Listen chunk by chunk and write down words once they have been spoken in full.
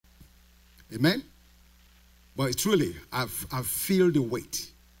Amen? But truly, I feel the weight.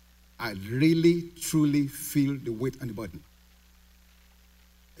 I really, truly feel the weight and the burden.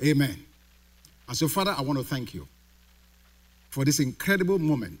 Amen. And so, Father, I want to thank you for this incredible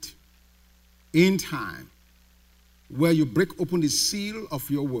moment in time where you break open the seal of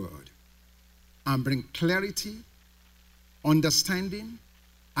your word and bring clarity, understanding,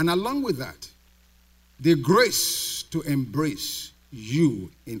 and along with that, the grace to embrace you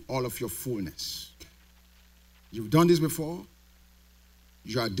in all of your fullness. You've done this before.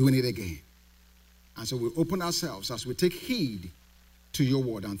 You are doing it again. And so we open ourselves as we take heed to your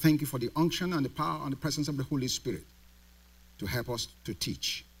word. And thank you for the unction and the power and the presence of the Holy Spirit to help us to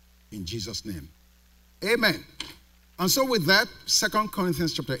teach. In Jesus' name. Amen. And so with that, 2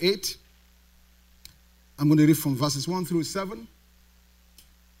 Corinthians chapter 8, I'm going to read from verses 1 through 7.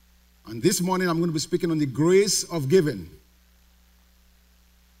 And this morning I'm going to be speaking on the grace of giving.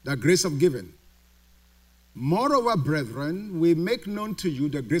 The grace of giving. Moreover, brethren, we make known to you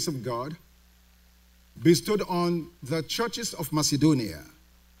the grace of God bestowed on the churches of Macedonia,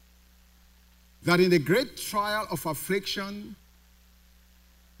 that in the great trial of affliction,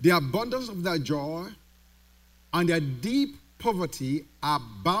 the abundance of their joy and their deep poverty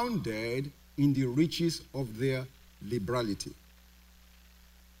abounded in the riches of their liberality.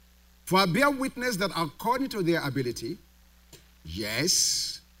 For I bear witness that according to their ability,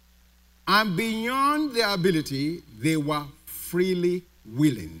 yes, and beyond their ability, they were freely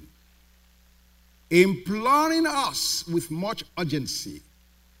willing, imploring us with much urgency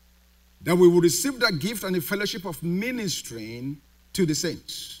that we would receive the gift and the fellowship of ministering to the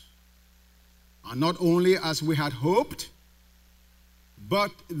saints. And not only as we had hoped,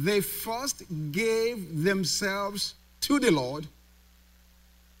 but they first gave themselves to the Lord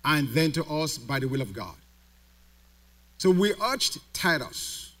and then to us by the will of God. So we urged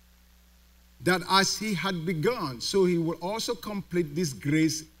Titus that as he had begun, so he will also complete this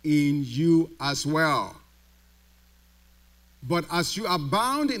grace in you as well. But as you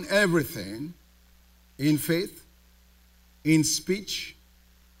abound in everything, in faith, in speech,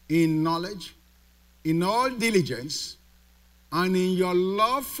 in knowledge, in all diligence, and in your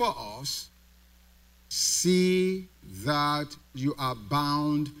love for us, see that you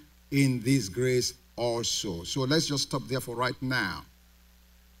abound in this grace also. So let's just stop there for right now.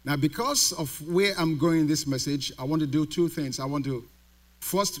 Now, because of where I'm going in this message, I want to do two things. I want to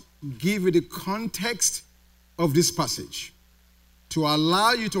first give you the context of this passage to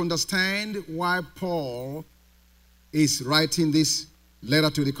allow you to understand why Paul is writing this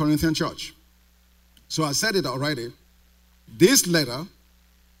letter to the Corinthian church. So I said it already. This letter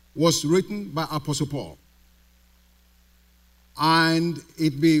was written by Apostle Paul. And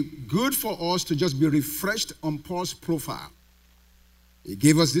it'd be good for us to just be refreshed on Paul's profile. He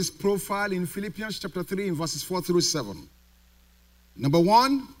gave us this profile in Philippians chapter 3 in verses 4 through 7. Number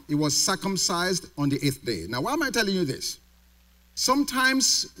one, he was circumcised on the 8th day. Now, why am I telling you this?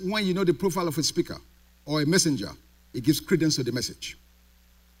 Sometimes when you know the profile of a speaker or a messenger, it gives credence to the message.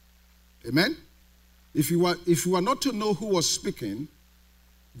 Amen? If you were not to know who was speaking,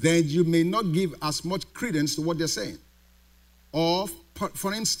 then you may not give as much credence to what they're saying. Or,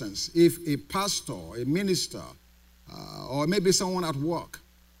 for instance, if a pastor, a minister, or maybe someone at work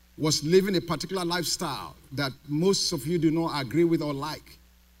was living a particular lifestyle that most of you do not agree with or like,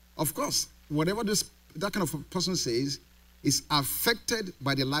 of course, whatever that kind of a person says is affected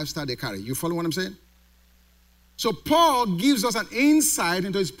by the lifestyle they carry. You follow what I'm saying? So Paul gives us an insight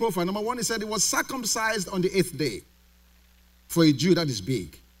into his profile. Number one, he said he was circumcised on the 8th day. For a Jew, that is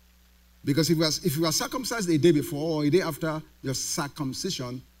big. Because if you were circumcised a day before or a day after, your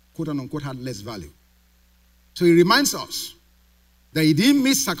circumcision, quote unquote, had less value. So he reminds us that he didn't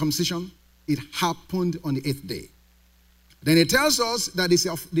miss circumcision. It happened on the 8th day. Then he tells us that it's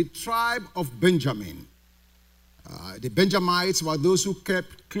of the tribe of Benjamin. The Benjamites were those who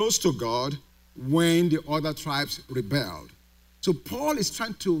kept close to God when the other tribes rebelled. So Paul is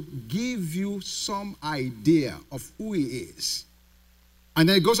trying to give you some idea of who he is. And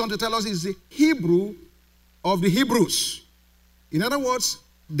then he goes on to tell us he's the Hebrew of the Hebrews. In other words,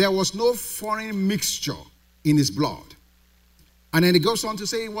 there was no foreign mixture in his blood. And then he goes on to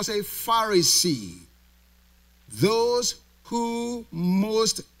say he was a Pharisee. Those who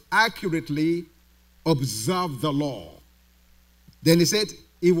most accurately observed the law. Then he said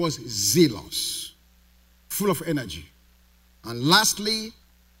he was zealous, full of energy. And lastly,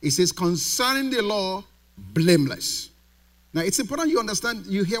 he says concerning the law, blameless. Now it's important you understand,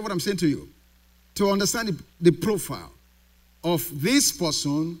 you hear what I'm saying to you, to understand the profile of this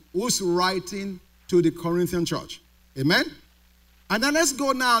person who's writing to the Corinthian church. Amen? And then let's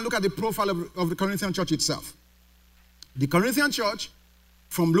go now and look at the profile of the Corinthian church itself. The Corinthian church,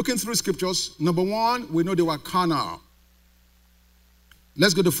 from looking through scriptures, number one, we know they were carnal.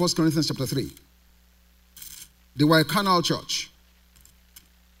 Let's go to 1 Corinthians chapter 3. They were a carnal church.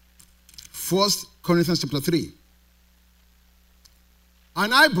 1 Corinthians chapter 3.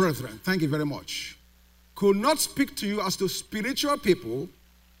 And I, brethren, thank you very much, could not speak to you as to spiritual people,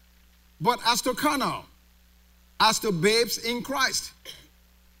 but as to carnal, as to babes in Christ.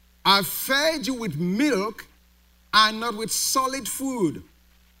 I fed you with milk and not with solid food.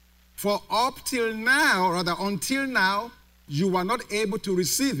 For up till now, rather until now, you were not able to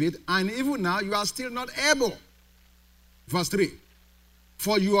receive it, and even now you are still not able. Verse 3.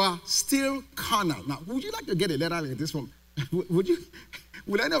 For you are still carnal. Now, would you like to get a letter like this from?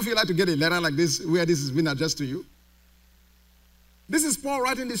 Would any of you like to get a letter like this where this has been addressed to you? This is Paul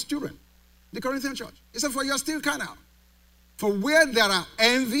writing this children, the Corinthian church. He said, for you are still carnal. For where there are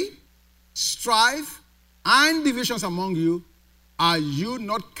envy, strife, and divisions among you, are you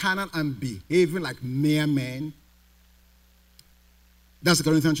not carnal and behaving like mere men? That's the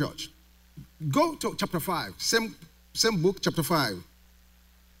Corinthian church. Go to chapter 5, same book, chapter 5,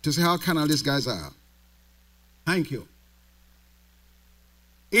 to see how carnal these guys are. Thank you.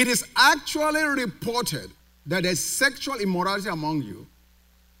 It is actually reported that there's sexual immorality among you,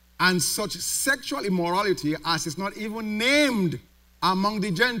 and such sexual immorality as is not even named among the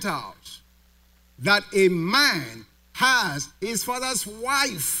Gentiles, that a man has his father's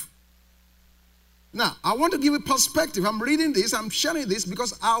wife. Now, I want to give you perspective. I'm reading this, I'm sharing this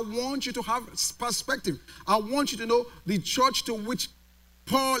because I want you to have perspective. I want you to know the church to which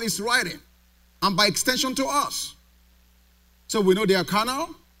Paul is writing, and by extension to us. So we know they are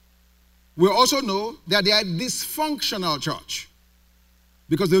carnal. We also know that they are a dysfunctional church.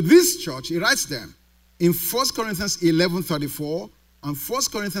 Because of this church, he writes them in 1 Corinthians 11:34 and 1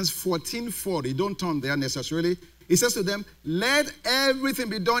 Corinthians 14:40. Don't turn there necessarily. He says to them, let everything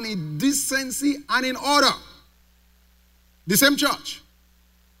be done in decency and in order. The same church.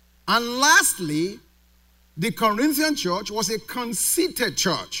 And lastly, the Corinthian church was a conceited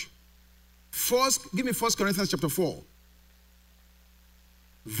church. Give me 1 Corinthians chapter 4.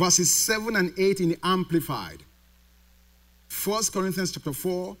 Verses 7 and 8 in the Amplified. 1 Corinthians chapter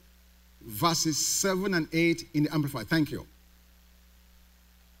 4, verses 7 and 8 in the Amplified. Thank you.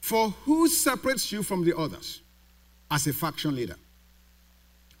 For who separates you from the others as a faction leader?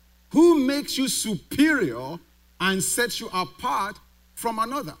 Who makes you superior and sets you apart from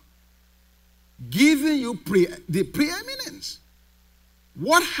another, giving you the preeminence?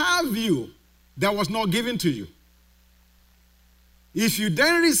 What have you that was not given to you? If you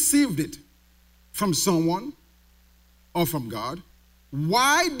then received it from someone or from God,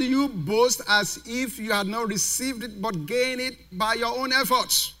 why do you boast as if you had not received it but gained it by your own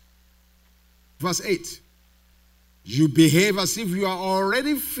efforts? Verse 8. You behave as if you are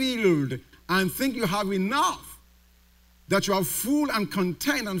already filled and think you have enough, that you are full and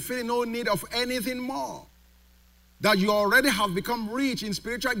content and feeling no need of anything more, that you already have become rich in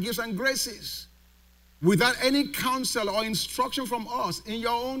spiritual gifts and graces, without any counsel or instruction from us in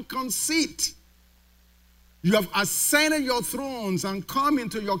your own conceit. You have ascended your thrones and come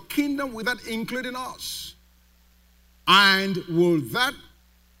into your kingdom without including us. And would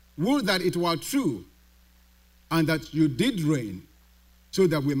that it were true, and that you did reign, so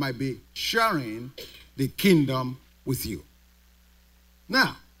that we might be sharing the kingdom with you.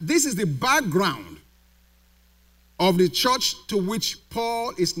 Now, this is the background of the church to which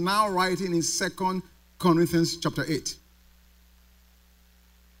Paul is now writing in 2 Corinthians chapter 8.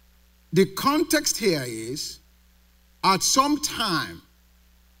 The context here is, at some time,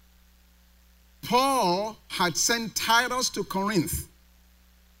 Paul had sent Titus to Corinth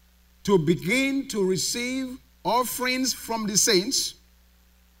to begin to receive offerings from the saints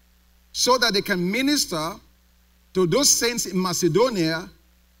so that they can minister to those saints in Macedonia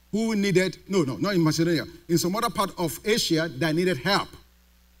who needed, not in Macedonia, in some other part of Asia that needed help.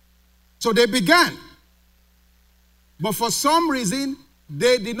 So they began. But for some reason,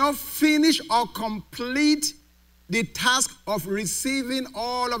 they did not finish or complete the task of receiving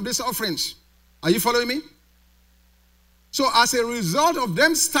all of these offerings. Are you following me? So as a result of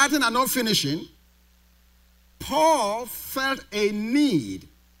them starting and not finishing, Paul felt a need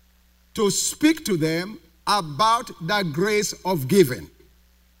to speak to them about the grace of giving.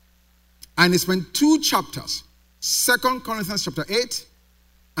 And he spent 2 chapters, 2 Corinthians chapter 8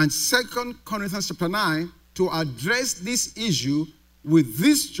 and 2 Corinthians chapter 9, to address this issue with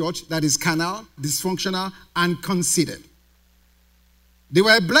this church that is carnal, dysfunctional, and conceited. They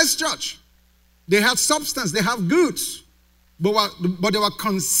were a blessed church. They had substance. They have goods. but they were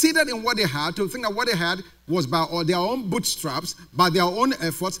considered in what they had, to think that what they had was by their own bootstraps, by their own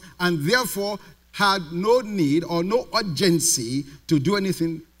efforts, and therefore had no need or no urgency to do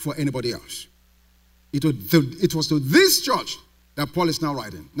anything for anybody else. It was to this church that Paul is now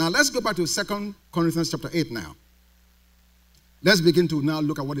writing. Now let's go back to 2 Corinthians chapter 8 now. Let's begin to now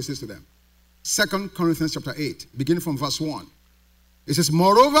look at what he says to them. 2 Corinthians chapter 8, beginning from verse 1. It says,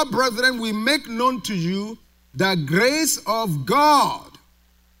 "Moreover, brethren, we make known to you the grace of God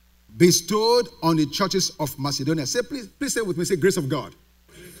bestowed on the churches of Macedonia." Say, please say with me, say grace of God.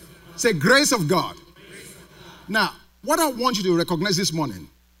 Grace of God. Say grace of God. Grace of God. Now, what I want you to recognize this morning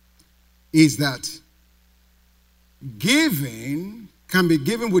is that giving can be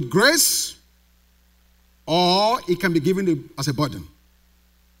given with grace, or it can be given as a burden.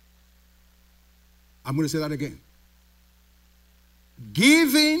 I'm going to say that again.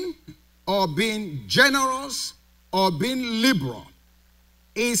 Giving or being generous or being liberal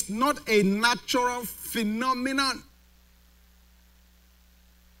is not a natural phenomenon.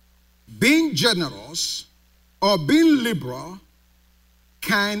 Being generous or being liberal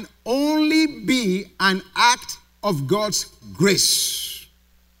can only be an act of God's grace.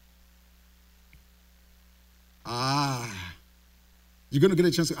 You're going to get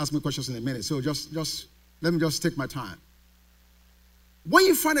a chance to ask me questions in a minute, so just let me just take my time. When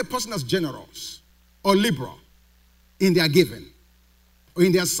you find a person that's generous or liberal in their giving or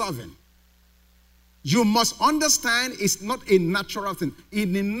in their serving, you must understand it's not a natural thing.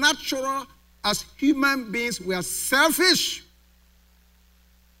 In the natural, as human beings, we are selfish.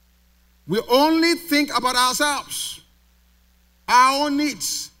 We only think about ourselves, our own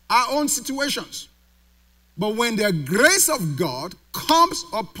needs, our own situations. But when the grace of God comes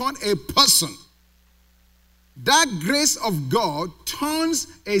upon a person, that grace of God turns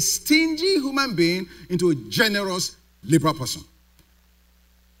a stingy human being into a generous, liberal person.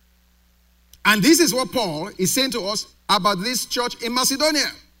 And this is what Paul is saying to us about this church in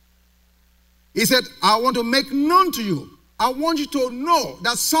Macedonia. He said, I want to make known to you. I want you to know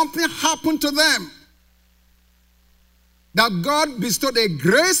that something happened to them. That God bestowed a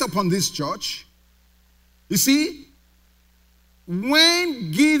grace upon this church. You see,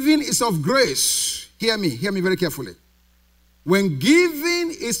 when giving is of grace, hear me very carefully. When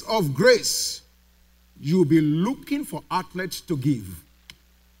giving is of grace, you'll be looking for outlets to give.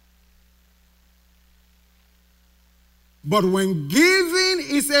 But when giving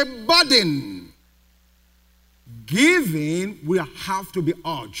is a burden, giving will have to be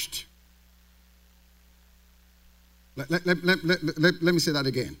urged. Let me say that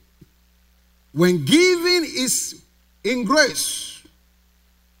again. When giving is in grace,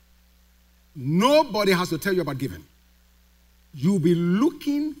 nobody has to tell you about giving. You'll be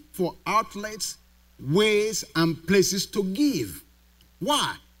looking for outlets, ways, and places to give.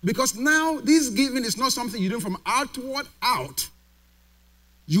 Why? Because now this giving is not something you're doing from outward out.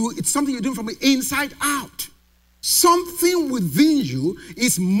 It's something you're doing from the inside out. Something within you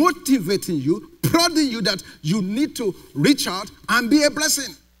is motivating you, prodding you that you need to reach out and be a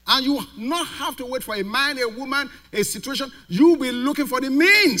blessing. And you not have to wait for a man, a woman, a situation. You'll be looking for the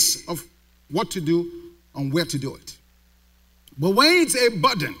means of what to do and where to do it. But when it's a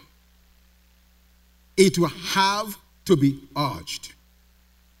burden, it will have to be urged.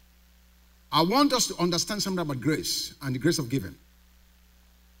 I want us to understand something about grace and the grace of giving.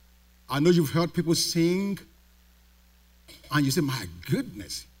 I know you've heard people sing, and you say, my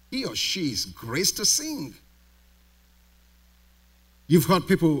goodness, he or she is graced to sing. You've heard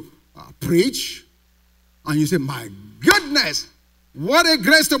people preach, and you say, my goodness, what a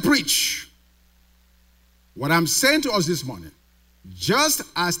grace to preach. What I'm saying to us this morning, just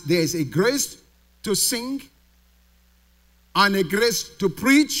as there is a grace to sing and a grace to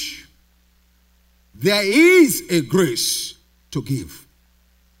preach, there is a grace to give.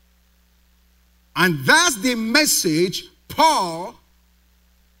 And that's the message Paul,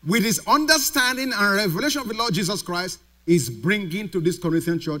 with his understanding and revelation of the Lord Jesus Christ, is bringing to this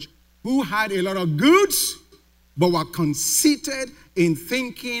Corinthian church, who had a lot of goods, but were conceited in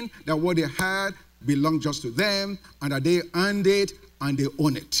thinking that what they had belonged just to them, and that they earned it and they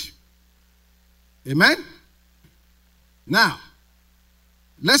own it. Amen? Now,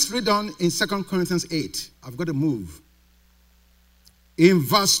 let's read on in 2 Corinthians 8. I've got to move. In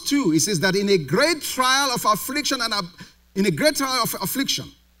verse 2, it says that in a great trial of affliction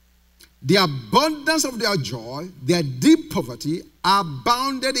the abundance of their joy, their deep poverty,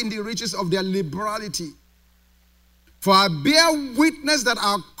 abounded in the riches of their liberality. For I bear witness that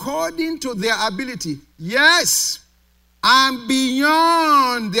according to their ability, yes, and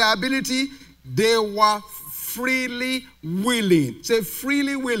beyond their ability, they were freely willing. Say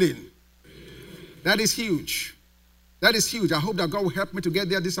freely willing. That is huge. That is huge. I hope that God will help me to get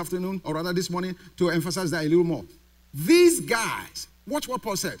there this afternoon, or rather this morning, to emphasize that a little more. These guys, watch what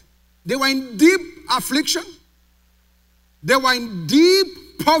Paul said. They were in deep affliction. They were in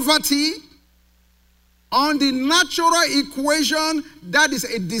deep poverty. On the natural equation, that is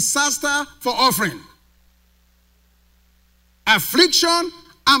a disaster for offering. Affliction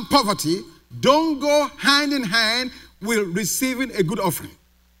and poverty don't go hand in hand with receiving a good offering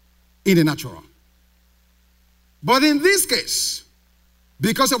in the natural. But in this case,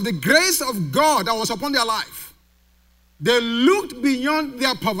 because of the grace of God that was upon their life, they looked beyond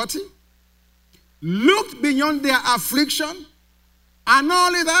their poverty, looked beyond their affliction, and not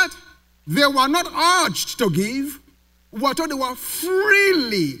only that, they were not urged to give, but they were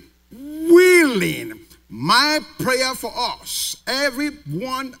freely willing. My prayer for us,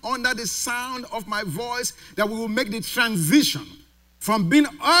 everyone under the sound of my voice, that we will make the transition from being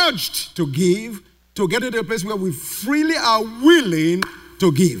urged to give to get to the place where we freely are willing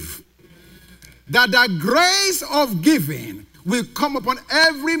to give. That the grace of giving will come upon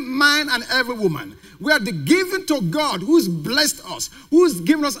every man and every woman. We are the giving to God who's blessed us, who's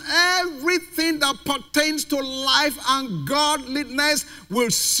given us everything that pertains to life and godliness will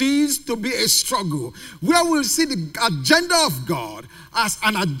cease to be a struggle. Where we'll see the agenda of God as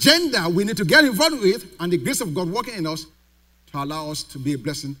an agenda we need to get involved with, and the grace of God working in us to allow us to be a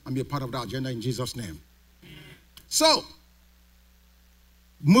blessing and be a part of that agenda in Jesus' name. So,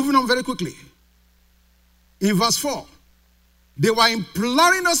 moving on very quickly. In verse 4, they were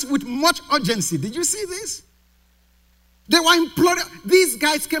imploring us with much urgency. Did you see this? They were imploring. These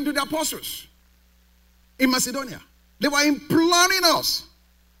guys came to the apostles in Macedonia. They were imploring us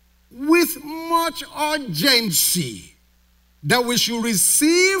with much urgency that we should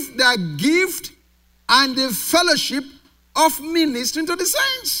receive the gift and the fellowship of ministering to the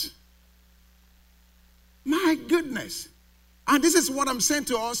saints. My goodness. And this is what I'm saying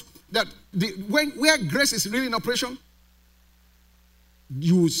to us, that where grace is really in operation,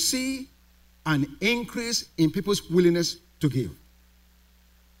 you will see an increase in people's willingness to give.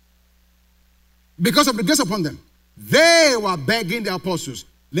 Because of the grace upon them, they were begging the apostles,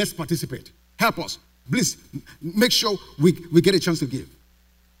 let's participate. Help us. Please, make sure we get a chance to give.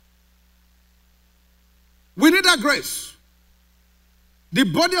 We need that grace. The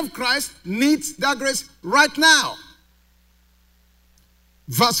body of Christ needs that grace right now.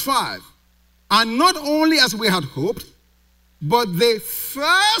 Verse 5. And not only as we had hoped, but they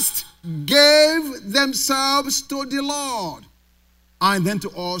first gave themselves to the Lord, and then to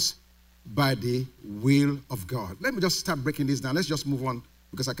us by the will of God. Let me just start breaking this down. Let's just move on,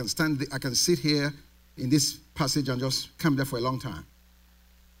 because I can sit here in this passage and just come there for a long time.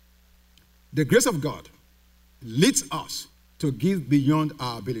 The grace of God leads us to give beyond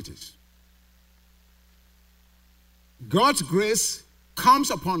our abilities. God's grace comes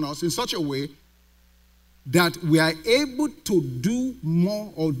upon us in such a way that we are able to do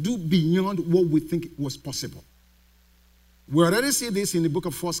more or do beyond what we think was possible. We already see this in the book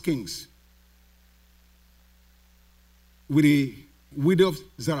of 1 Kings with the widow of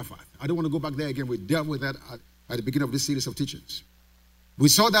Zarephath. I don't want to go back there again. We dealt with that at the beginning of this series of teachings. We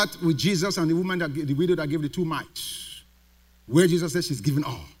saw that with Jesus and the widow that gave the 2 mites, where Jesus says she's given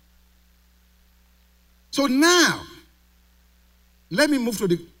all. So now, let me move to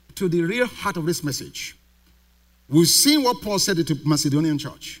the real heart of this message. We've seen what Paul said to the Macedonian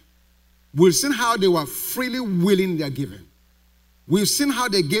church. We've seen how they were freely willing their giving. We've seen how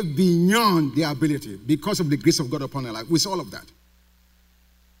they gave beyond their ability because of the grace of God upon their life. We saw all of that.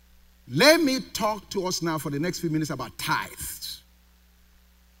 Let me talk to us now for the next few minutes about tithes.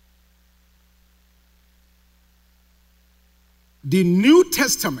 The New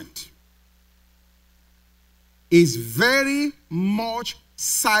Testament is very much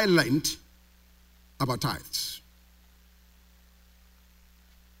silent about tithes.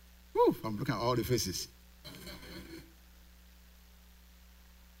 Whew, I'm looking at all the faces.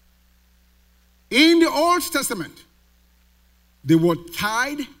 In the Old Testament, the word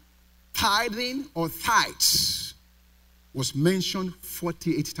tithing, or tithes was mentioned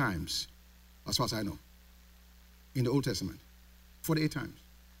 48 times, as far as I know, in the Old Testament. 48 times.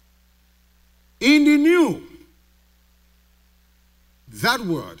 In the New, that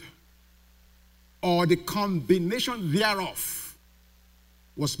word, or the combination thereof,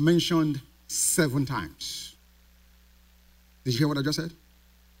 was mentioned 7 times. Did you hear what I just said?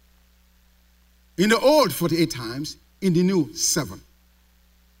 In the Old, 48 times. In the New, 7.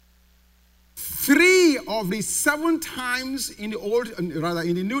 3 of the 7 times in the Old, rather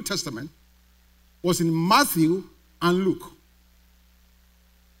in the New Testament, was in Matthew and Luke,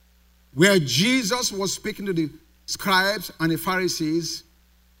 where Jesus was speaking to the scribes and the Pharisees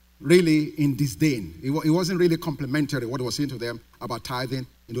really in disdain. It wasn't really complimentary what he was saying to them about tithing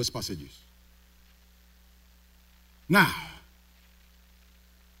in those passages. Now,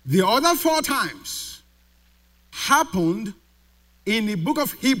 the other 4 times happened in the book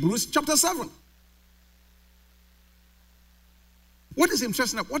of Hebrews chapter 7. What is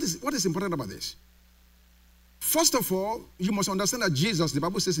interesting? What is important about this? First of all, you must understand that Jesus, the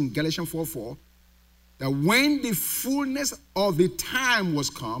Bible says in Galatians 4:4, that when the fullness of the time was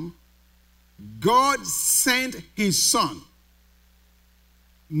come, God sent his son,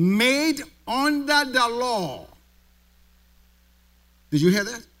 made under the law. Did you hear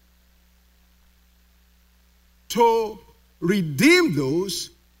that? To redeem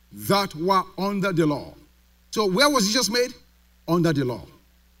those that were under the law. So where was Jesus made? Under the law.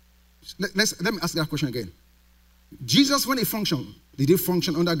 Let me ask that question again. Jesus, when he functioned, did he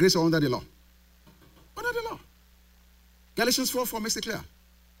function under grace or under the law? Under the law. Galatians 4:4 makes it clear.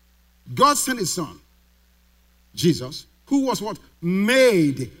 God sent his son, Jesus, who was what?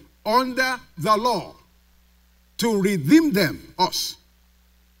 Made under the law to redeem them, us,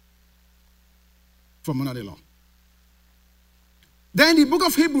 from under the law. Then the book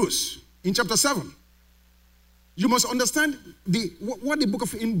of Hebrews, in chapter 7, you must understand what the book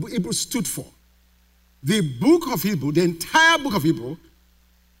of Hebrews stood for. The book of Hebrews, the entire book of Hebrews,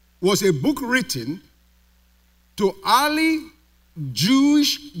 was a book written to early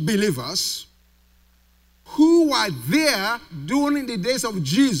Jewish believers who were there during the days of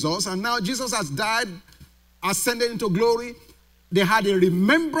Jesus, and now Jesus has died, ascended into glory. They had a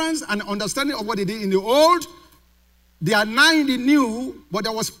remembrance and understanding of what they did in the old. They are now in the new, but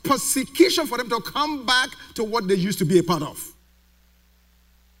there was persecution for them to come back to what they used to be a part of.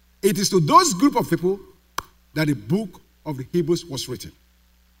 It is to those group of people that the book of the Hebrews was written.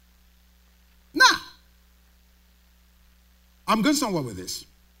 Now, I'm going somewhere with this.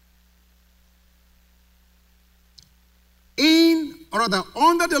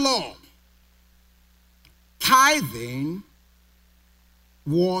 Under the law, tithing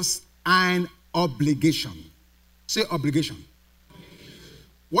was an obligation. Say obligation.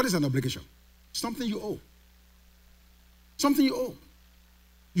 What is an obligation? Something you owe. Something you owe.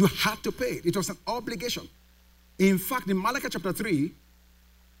 You had to pay it. It was an obligation. In fact, in Malachi chapter 3,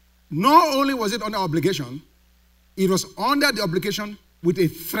 not only was it under obligation, it was under the obligation with a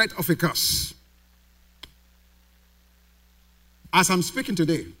threat of a curse. As I'm speaking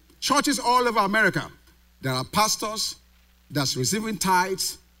today, churches all over America, there are pastors that's receiving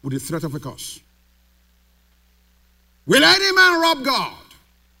tithes with the threat of a curse. Will any man rob God?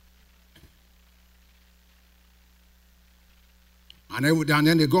 And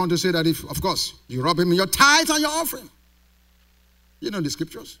then they go on to say that if, of course, you rob him in your tithes and your offering. You know the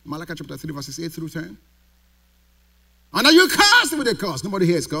scriptures, Malachi chapter 3, verses 8 through 10. And are you cursed with a curse? Nobody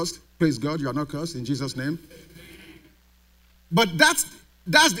here is cursed. Praise God, you are not cursed in Jesus' name. But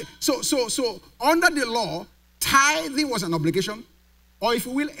so under the law, tithing was an obligation, or if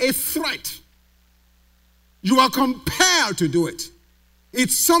you will, a threat. You are compelled to do it.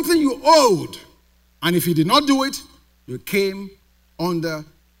 It's something you owed. And if you did not do it, you came under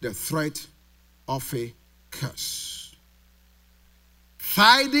the threat of a curse.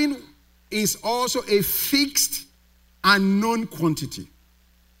 Tithing is also a fixed and known quantity,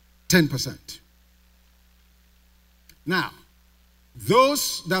 10%. Now,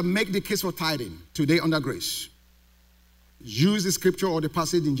 those that make the case for tithing today under grace use the scripture or the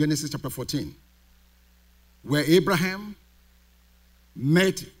passage in Genesis chapter 14, where Abraham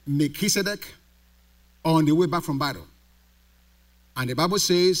met Melchizedek on the way back from battle. And the Bible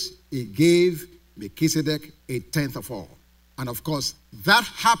says he gave Melchizedek a tenth of all. And of course, that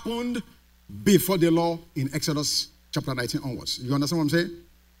happened before the law in Exodus chapter 19 onwards. You understand what I'm saying?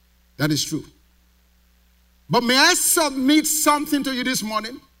 That is true. But may I submit something to you this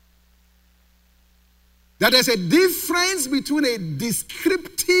morning? That there's a difference between a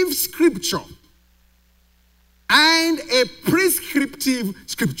descriptive scripture and a prescriptive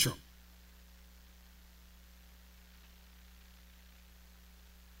scripture.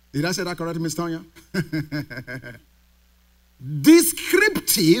 Did I say that correctly, Ms. Tonya?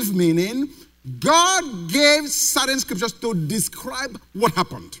 Descriptive meaning God gave certain scriptures to describe what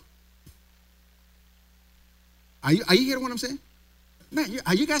happened. Are you hearing what I'm saying? Man,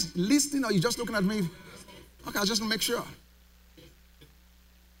 are you guys listening or are you just looking at me? Okay, I just want to make sure.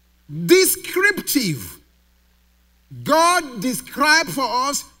 Descriptive. God described for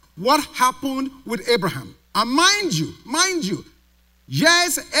us what happened with Abraham. And mind you,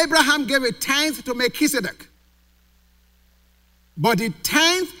 Yes, Abraham gave a tenth to Melchizedek. But the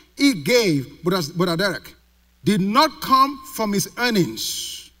tenth he gave, Brother Derek, did not come from his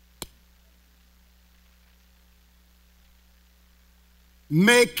earnings.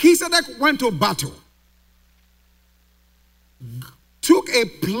 Melchizedek went to battle, took a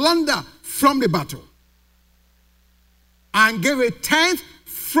plunder from the battle, and gave a tenth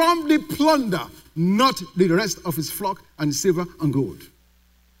from the plunder, not the rest of his flock and silver and gold.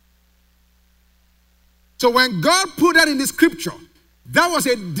 So when God put that in the scripture, that was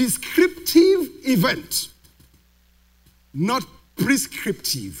a descriptive event, not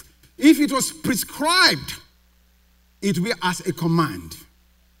prescriptive. If it was prescribed, it will be as a command.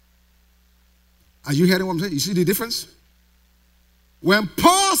 Are you hearing what I'm saying? You see the difference? When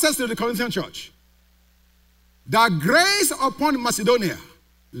Paul says to the Corinthian church, that grace upon Macedonia,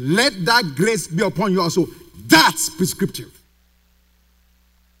 let that grace be upon you also. That's prescriptive.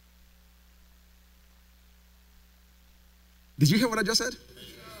 Did you hear what I just said?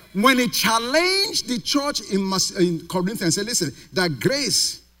 When he challenged the church in Corinth and said, listen, that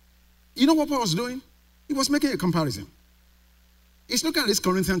grace, you know what Paul was doing? He was making a comparison. He's looking at this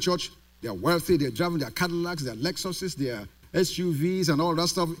Corinthian church. They are wealthy, they're driving their Cadillacs, their Lexuses, their SUVs and all that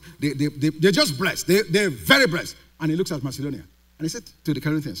stuff. They're just blessed. They're very blessed. And he looks at Macedonia. And he said to the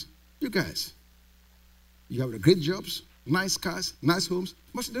Corinthians, you guys, you have great jobs, nice cars, nice homes.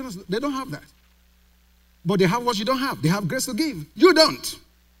 Macedonians, they don't have that. But they have what you don't have. They have grace to give. You don't.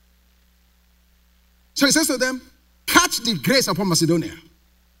 So he says to them, catch the grace upon Macedonia.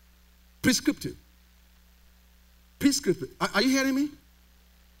 Prescriptive. Prescriptive. Are you hearing me?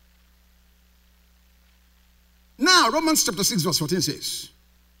 Now, Romans chapter 6 verse 14 says,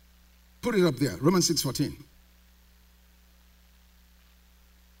 put it up there, Romans 6:14.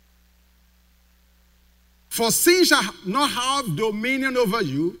 For sin shall not have dominion over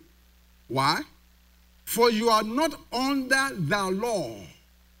you. Why? For you are not under the law.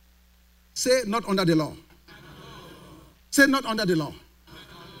 Say, not under the law. Say, not under the law.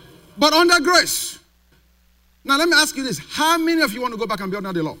 But under grace. Now, let me ask you this. How many of you want to go back and be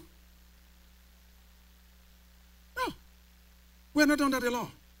under the law? No. We're not under the law,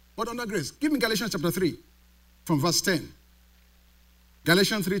 but under grace. Give me Galatians chapter 3 from verse 10.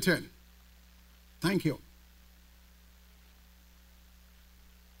 Galatians 3:10. Thank you.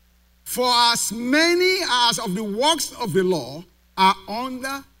 For as many as of the works of the law are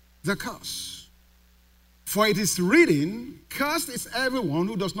under the curse. For it is written, cursed is everyone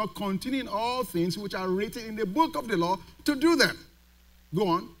who does not continue in all things which are written in the book of the law to do them. Go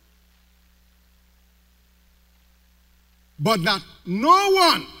on. But that no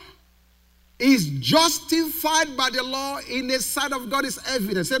one is justified by the law in the sight of God is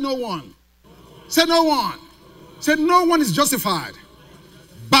evident. Say no one. Say no one. Say no one is justified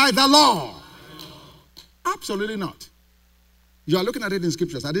by the law. Absolutely not. You are looking at it in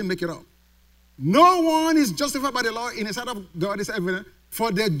scriptures. I didn't make it up. No one is justified by the law in the sight of God is evident,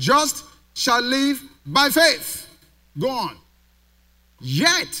 for the just shall live by faith. Go on.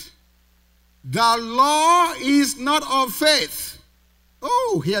 Yet, the law is not of faith.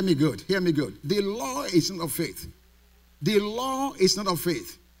 Oh, hear me good. Hear me good. The law is not of faith. The law is not of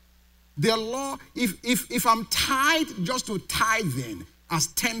faith. The law, if I'm tied just to tithing as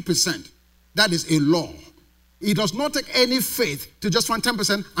 10%, that is a law. It does not take any faith to just find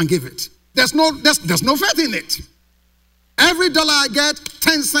 10% and give it. There's no faith in it. Every dollar I get,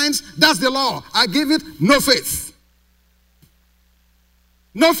 10 cents, that's the law. I give it, no faith.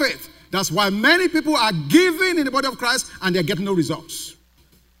 No faith. That's why many people are giving in the body of Christ and they're getting no results.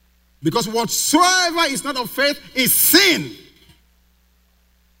 Because whatsoever is not of faith is sin.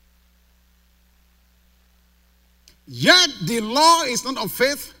 Yet the law is not of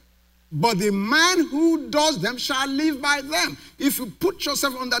faith, but the man who does them shall live by them. If you put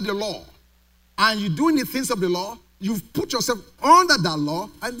yourself under the law and you're doing the things of the law, you've put yourself under that law,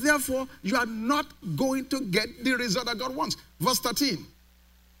 and therefore you are not going to get the result that God wants. Verse 13.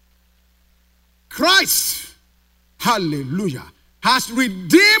 Christ, hallelujah, has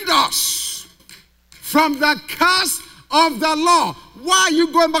redeemed us from the curse of the law. Why are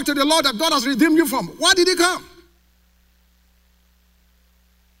you going back to the law that God has redeemed you from? Why did he come?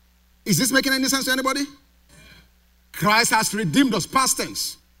 Is this making any sense to anybody? Christ has redeemed us, past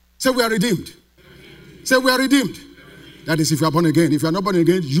tense. Say we are redeemed. Say we are redeemed. That is if you are born again. If you are not born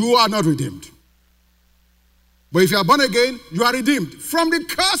again, you are not redeemed. But if you are born again, you are redeemed from the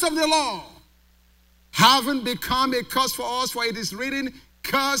curse of the law. Having become a curse for us, for it is written,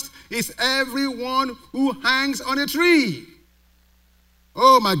 cursed is everyone who hangs on a tree.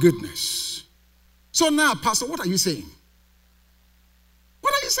 Oh my goodness. So now, Pastor, what are you saying?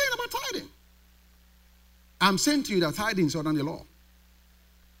 are you saying about tithing? I'm saying to you that tithing is under the law.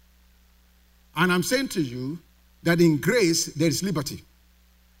 And I'm saying to you that in grace there is liberty.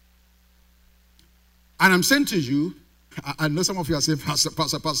 And I'm saying to you, I know some of you are saying, Pastor,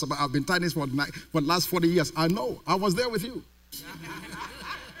 I've been tithing for the last 40 years. I know. I was there with you.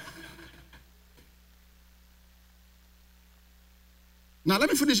 Now, let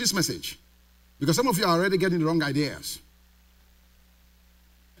me finish this message. Because some of you are already getting the wrong ideas.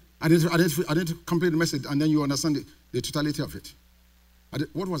 I need to complete the message, and then you understand the totality of it.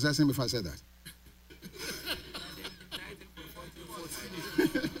 What was I saying before I said that?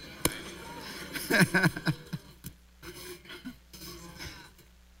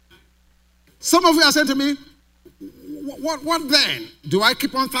 Some of you are saying to me, what then? Do I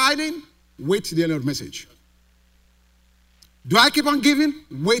keep on tithing? Wait till the end of the message. Do I keep on giving?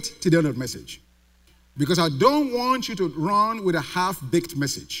 Wait till the end of the message. Because I don't want you to run with a half-baked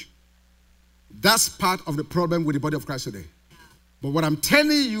message. That's part of the problem with the body of Christ today. But what I'm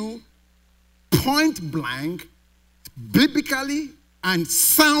telling you, point blank, biblically and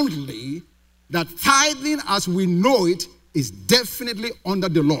soundly, that tithing as we know it is definitely under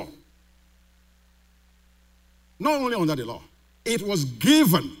the law. Not only under the law, it was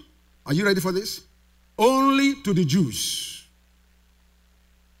given. Are you ready for this? Only to the Jews.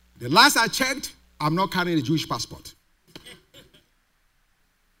 The last I checked, I'm not carrying a Jewish passport.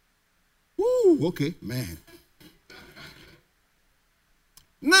 Woo, okay, man.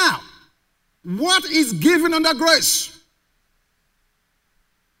 Now, what is given under grace?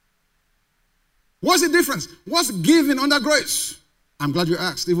 What's the difference? What's given under grace? I'm glad you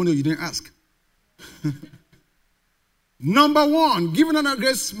asked, even though you didn't ask. Number one, given under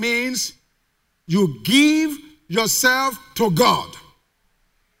grace means you give yourself to God.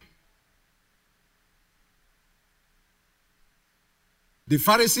 The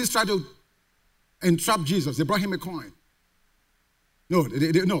Pharisees tried to entrap Jesus. They brought him a coin. No,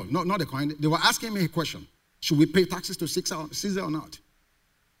 not a coin. They were asking me a question. Should we pay taxes to Caesar or not?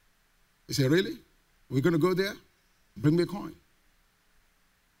 He said, really? We're going to go there? Bring me a coin.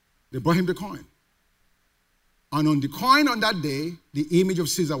 They brought him the coin. And on the coin on that day, the image of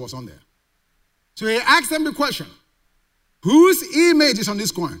Caesar was on there. So he asked them the question, whose image is on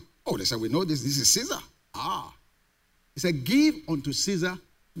this coin? Oh, they said, we know this. This is Caesar. Ah. He said, give unto Caesar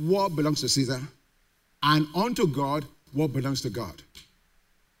what belongs to Caesar, and unto God what belongs to God.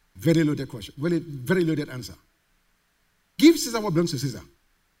 Very loaded question. Very, very loaded answer. Give Caesar what belongs to Caesar.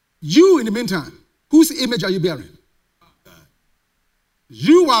 You, in the meantime, whose image are you bearing?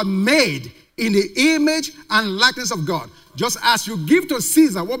 You are made in the image and likeness of God. Just as you give to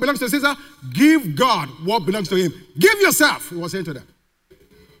Caesar what belongs to Caesar, give God what belongs to him. Give yourself, he was saying to them.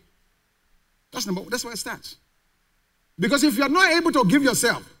 That's where it starts. Because if you're not able to give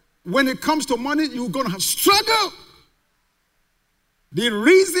yourself, when it comes to money, you're going to struggle. The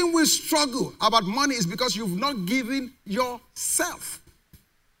reason we struggle about money is because you've not given yourself.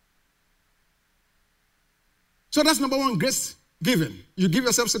 So that's number one, grace giving. You give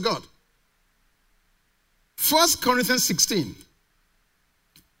yourselves to God. 1 Corinthians 16,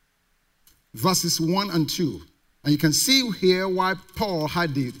 verses 1 and 2. And you can see here why Paul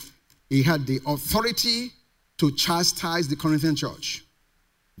had the authority to chastise the Corinthian church.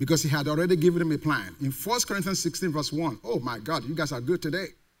 Because he had already given them a plan. In 1 Corinthians 16, verse 1. Oh my God, you guys are good today.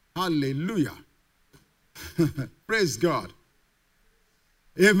 Hallelujah. Praise God.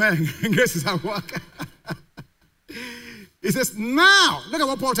 Amen. Grace is at work. He says, now, look at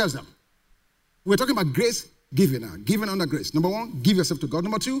what Paul tells them. We're talking about grace giving now. Giving under grace. Number one, give yourself to God.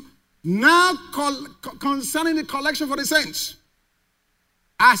 Number two, now concerning the collection for the saints.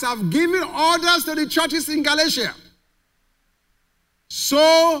 As I've given orders to the churches in Galatia,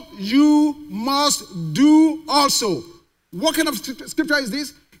 so you must do also. What kind of scripture is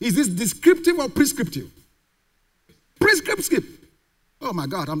this? Is this descriptive or prescriptive? Prescriptive. Oh my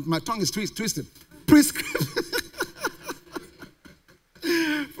God, my tongue is twisted. Prescriptive.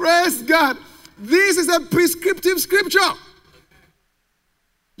 Praise God. This is a prescriptive scripture.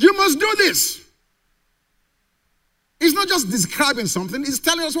 You must do this. It's not just describing something, it's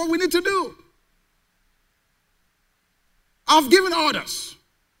telling us what we need to do. I've given orders.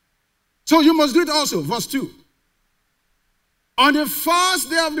 So you must do it also. Verse 2. On the first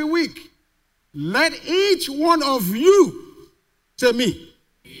day of the week, let each one of you, say me.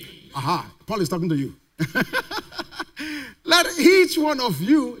 Aha, Paul is talking to you. Let each one of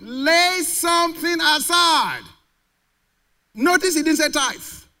you lay something aside. Notice he didn't say tithe.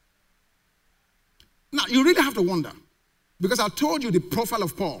 Now, you really have to wonder. Because I told you the profile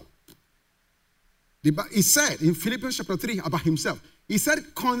of Paul. He said in Philippians chapter 3 about himself, he said,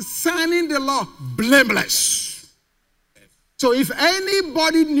 concerning the law, blameless. So if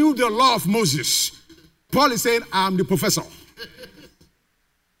anybody knew the law of Moses, Paul is saying, I'm the professor.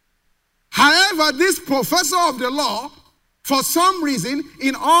 However, this professor of the law, for some reason,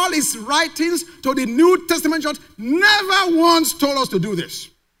 in all his writings to the New Testament church, never once told us to do this.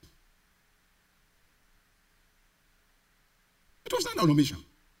 It was not an omission.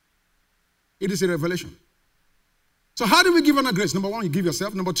 It is a revelation. So how do we give honor grace? Number one, you give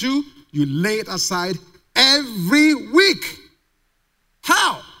yourself. Number two, you lay it aside every week.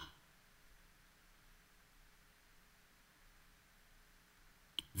 How?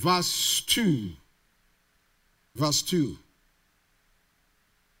 Verse 2. Verse 2.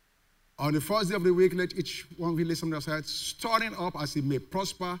 On the first day of the week, let each one lay something aside, starting up as he may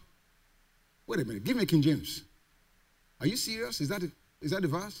prosper. Wait a minute. Give me King James. Are you serious? Is that the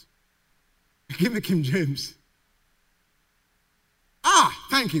verse? Give me King James.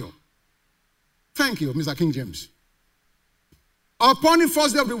 Thank you. Thank you, Mr. King James. Upon the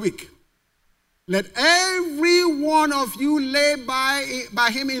first day of the week, let every one of you lay by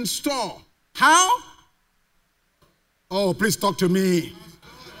him in store. How? Oh, please talk to me.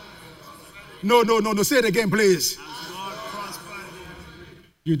 No. Say it again, please.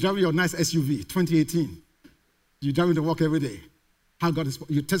 You drive your nice SUV, 2018. You drive to work every day.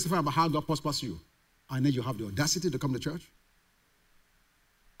 You testify about how God prospers you. And then you have the audacity to come to church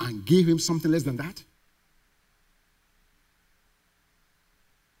and give him something less than that.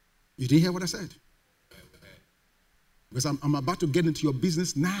 You didn't hear what I said? Because I'm about to get into your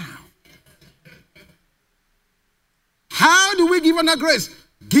business now. How do we give honor grace?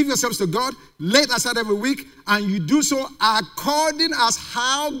 Give yourselves to God, lay it aside every week, and you do so according as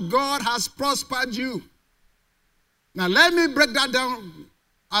how God has prospered you. Now let me break that down,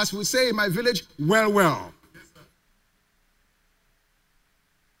 as we say in my village, well.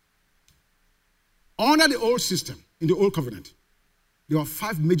 Under the old system, in the old covenant, there are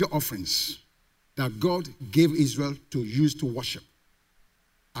 5 major offerings that God gave Israel to use to worship.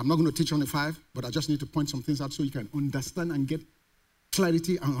 I'm not going to teach on the 5, but I just need to point some things out so you can understand and get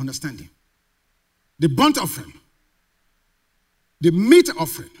clarity and understanding. The burnt offering, the meat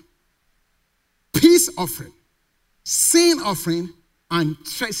offering, peace offering, sin offering, and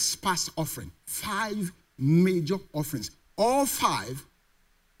trespass offering. 5 major offerings. All 5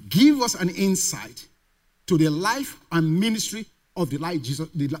 give us an insight to the life and ministry of the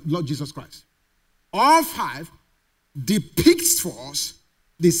Lord Jesus Christ. All 5 depicts for us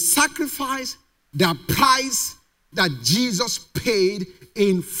the sacrifice, the price that Jesus paid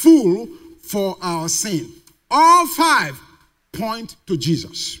in full for our sin. All 5 point to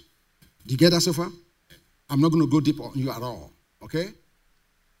Jesus. Do you get that so far? I'm not going to go deep on you at all. Okay?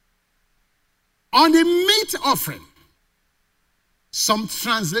 On the meat offering, some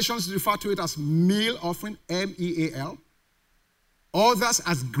translations refer to it as meal offering, M-E-A-L. Others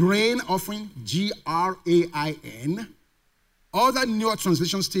as grain offering, G-R-A-I-N. Other newer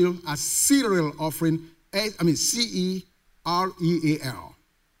translations still as cereal offering, C-E-R-E-A-L.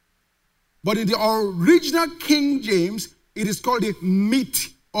 But in the original King James, it is called the meat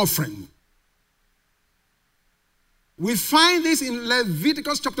offering. We find this in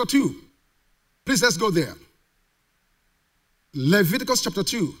Leviticus chapter 2. Please, let's go there. Leviticus chapter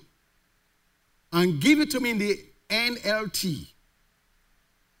 2. And give it to me in the NLT.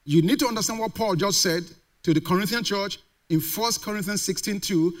 You need to understand what Paul just said to the Corinthian church in 1 Corinthians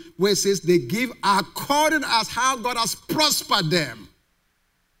 16:2, where it says they give according as how God has prospered them.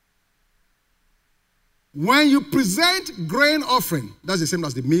 When you present grain offering, that's the same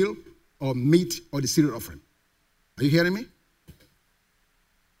as the meal or meat or the cereal offering. Are you hearing me?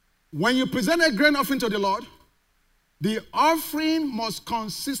 When you present a grain offering to the Lord, the offering must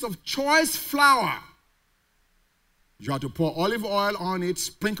consist of choice flour. You have to pour olive oil on it,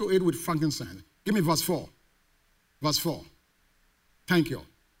 sprinkle it with frankincense. Give me verse 4. Verse 4. Thank you.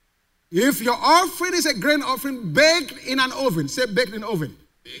 If your offering is a grain offering baked in an oven, say baked in an oven.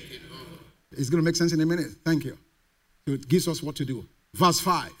 Baked in an oven. It's going to make sense in a minute. Thank you. So it gives us what to do. Verse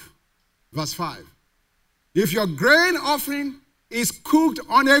 5. Verse 5. If your grain offering is cooked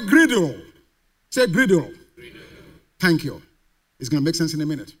on a griddle, say griddle. Thank you. It's going to make sense in a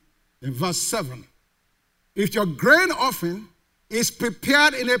minute. In verse 7. If your grain offering is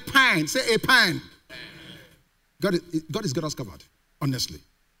prepared in a pan, say a pan. God has got us covered, honestly.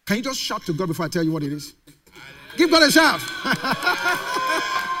 Can you just shout to God before I tell you what it is? Give God a shout.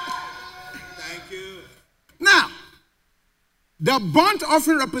 Thank you. Now, the burnt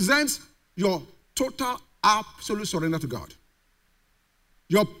offering represents your total, absolute surrender to God.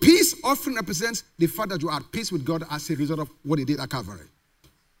 Your peace offering represents the fact that you are at peace with God as a result of what he did at Calvary.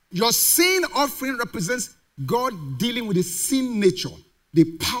 Your sin offering represents God dealing with the sin nature, the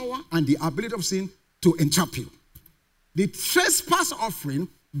power and the ability of sin to entrap you. The trespass offering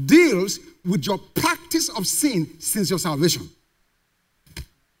deals with your practice of sin since your salvation.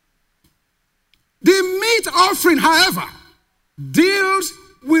 The meat offering, however, deals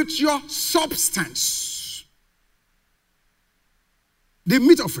with your substance. The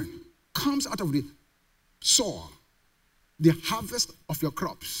meat offering comes out of the soil, the harvest of your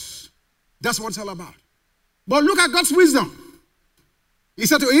crops. That's what it's all about. But look at God's wisdom. He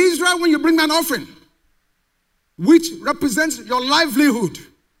said to Israel, when you bring an offering, which represents your livelihood,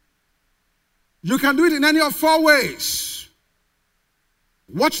 you can do it in any of 4 ways.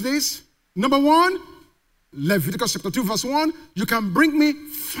 Watch this. Number 1, Leviticus chapter 2, verse 1, you can bring me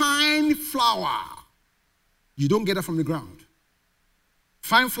fine flour. You don't get it from the ground.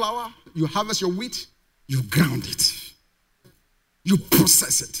 Fine flour, you harvest your wheat, you ground it. You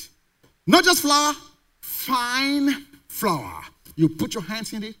process it. Not just flour, fine flour. You put your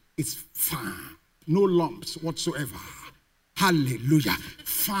hands in it, it's fine. No lumps whatsoever. Hallelujah.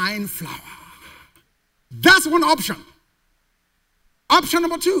 Fine flour. That's one option. Option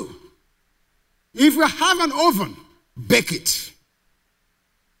number 2. If you have an oven, bake it.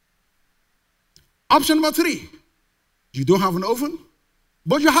 Option number 3. You don't have an oven,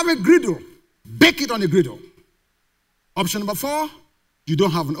 but you have a griddle. Bake it on a griddle. Option number 4. You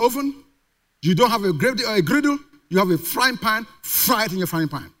don't have an oven. You don't have a griddle. You have a frying pan. Fry it in your frying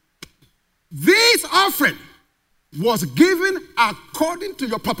pan. This offering was given according to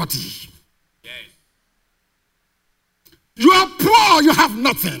your property. Yes. You are poor, you have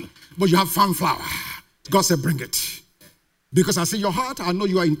nothing, but you have fine flour. God said, bring it. Because I see your heart, I know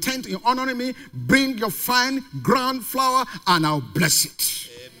you are intent in honoring me. Bring your fine ground flour and I'll bless it.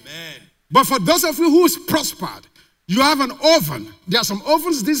 Amen. But for those of you who's prospered, you have an oven. There are some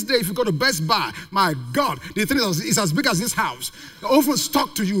ovens this day. If you go to Best Buy, my God, the thing is as big as this house. The oven's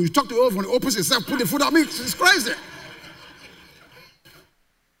stuck to you. You talk to the oven, it opens itself, put the food on me. It's crazy.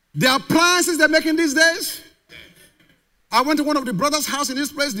 The appliances they're making these days. I went to one of the brothers' house in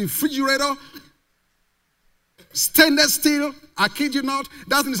this place, the refrigerator, stainless steel. I kid you not.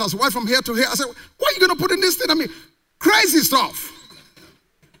 That thing is as wide from here to here. I said, what are you going to put in this thing? I mean, crazy stuff.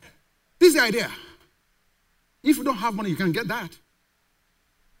 This is the idea. If you don't have money, you can get that.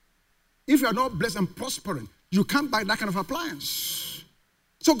 If you are not blessed and prospering, you can't buy that kind of appliance.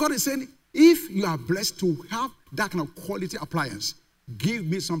 So God is saying, if you are blessed to have that kind of quality appliance, give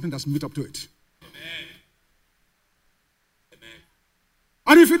me something that's meet up to it. Amen. Amen.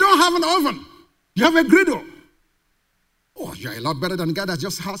 And if you don't have an oven, you have a griddle. Oh, you're a lot better than a guy that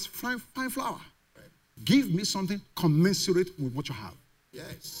just has fine flour. Right. Give me something commensurate with what you have.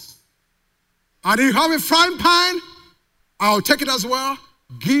 Yes. And if you have a frying pan, I'll take it as well.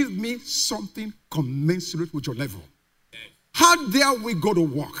 Give me something commensurate with your level. Yes. How dare we go to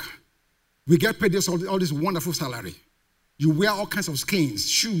work? We get paid all this wonderful salary. You wear all kinds of skins,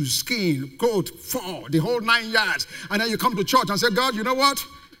 shoes, skin, coat, fur, the whole 9 yards. And then you come to church and say, God, you know what?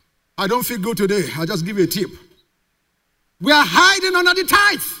 I don't feel good today. I'll just give you a tip. We are hiding under the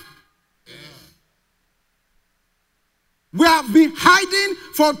tithe. Yeah. We have been hiding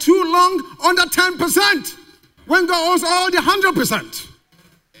for too long under 10% when God owns all the 100%.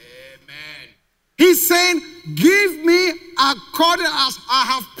 Amen. He's saying, give me according as I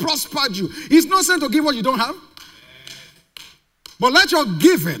have prospered you. He's not saying to give what you don't have. But let your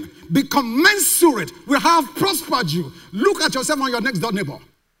giving be commensurate with how I've prospered you. Look at yourself and your next door neighbor.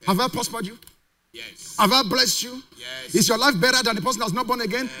 Have I prospered you? Yes. Have I blessed you? Yes. Is your life better than the person that's not born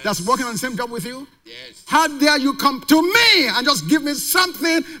again, yes, that's working on the same job with you? Yes. How dare you come to me and just give me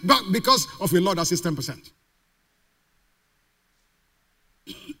something but because of a law that says 10%?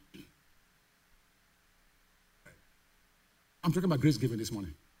 I'm talking about grace giving this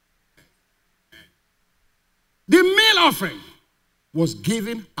morning. The meal offering was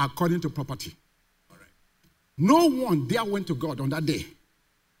given according to property. All right. No one there went to God on that day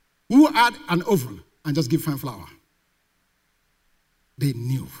who had an oven and just give fine flour. They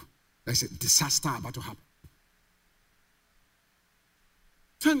knew there's a disaster about to happen.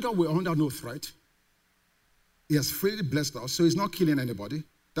 Thank God we're under oath, right? He has freely blessed us, so he's not killing anybody.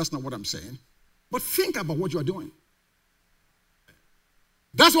 That's not what I'm saying. But think about what you are doing.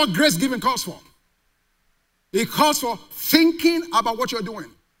 That's what grace giving calls for. It calls for thinking about what you're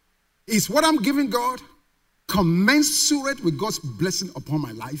doing. Is what I'm giving God commensurate with God's blessing upon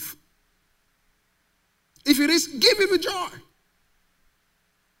my life? If it is, give it with joy.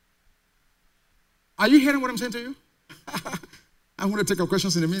 Are you hearing what I'm saying to you? I'm going to take your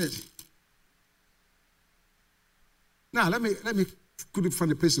questions in a minute. Now, let me could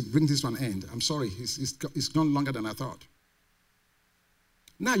find a place to bring this to an end. I'm sorry, it's gone longer than I thought.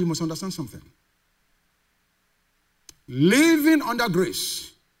 Now you must understand something. Living under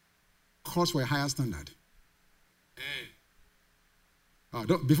grace calls for a higher standard.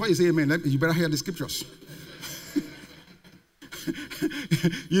 Before you say amen, you better hear the scriptures.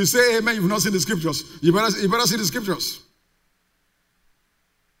 You say amen, you've not seen the scriptures. You better see the scriptures.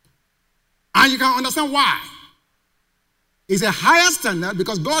 And you can understand why. It's a higher standard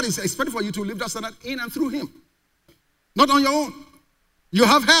because God is expecting for you to live that standard in and through Him. Not on your own. You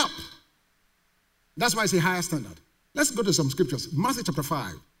have help. That's why it's a higher standard. Let's go to some scriptures. Matthew chapter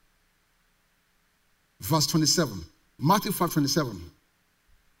 5, verse 27. Matthew 5:27.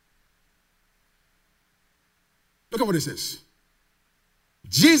 Look at what it says.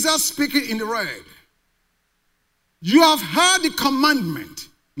 Jesus speaking in the red. You have heard the commandment,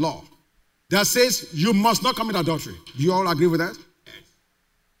 law, that says you must not commit adultery. Do you all agree with that?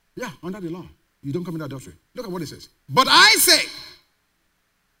 Yeah, under the law. You don't commit adultery. Look at what it says. But I say,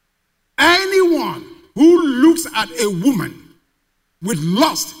 anyone who looks at a woman with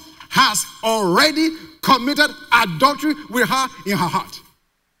lust has already committed adultery with her in her heart.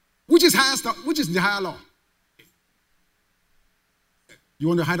 Which is the higher law? You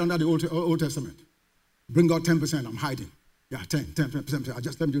want to hide under the Old Testament? Bring out 10%. I'm hiding. Yeah, 10%. I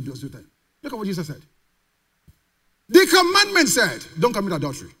just let me do those 10. Look at what Jesus said. The commandment said, don't commit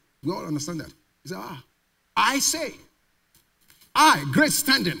adultery. We all understand that. He said, I say, grace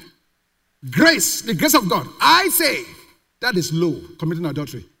standing, grace, the grace of God, I say, that is low, committing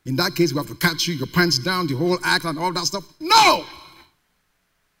adultery. In that case, we have to catch you, your pants down, the whole act and all that stuff. No!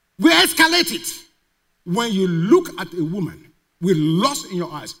 We escalate it. When you look at a woman with lust in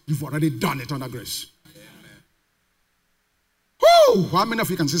your eyes, you've already done it under grace. Whoo! How many of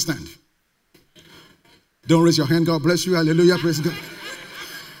you can still stand? Don't raise your hand. God bless you. Hallelujah. Praise God.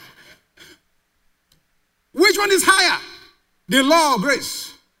 Which one is higher? The law or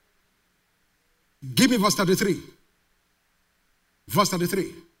grace? Give me verse 33. Verse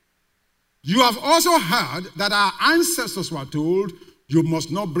 33. You have also heard that our ancestors were told, you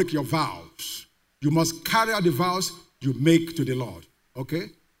must not break your vows. You must carry out the vows you make to the Lord. Okay?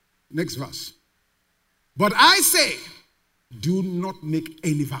 Next verse. But I say, do not make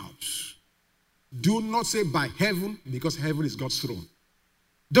any vows. Do not say by heaven, because heaven is God's throne.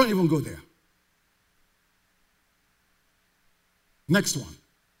 Don't even go there. Next one.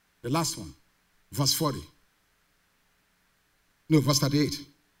 The last one. Verse 40. No, verse 38.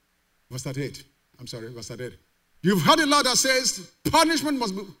 Verse 38. I'm sorry, verse 38. You've heard the law that says punishment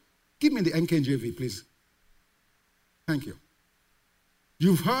must be... Give me the NKJV, please. Thank you.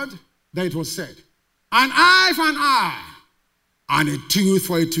 You've heard that it was said, an eye for an eye, and a tooth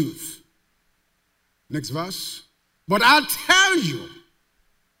for a tooth. Next verse. But I'll tell you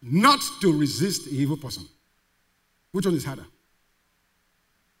not to resist the evil person. Which one is harder?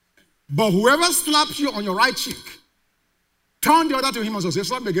 But whoever slaps you on your right cheek, turn the other to him and say,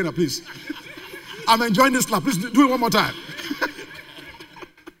 slap me again, please. I'm enjoying this slap. Please do it one more time.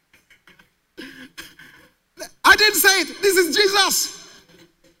 I didn't say it. This is Jesus.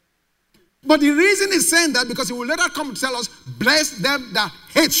 But the reason he's saying that because he will later come to tell us, bless them that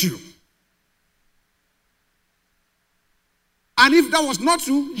hate you. And if that was not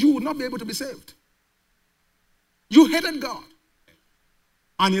true, you would not be able to be saved. You hated God.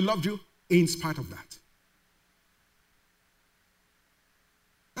 And he loved you in spite of that.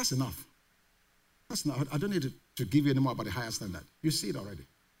 That's enough. That's enough. I don't need to give you any more about the higher standard. You see it already.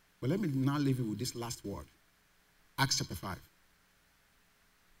 But let me now leave you with this last word. Acts chapter 5.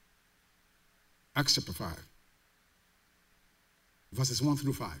 Acts chapter 5. Verses 1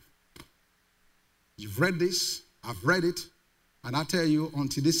 through 5. You've read this. I've read it. And I tell you,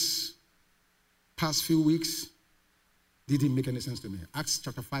 until this past few weeks, didn't make any sense to me. Acts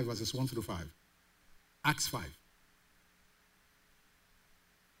chapter 5, verses 1 through 5. Acts 5.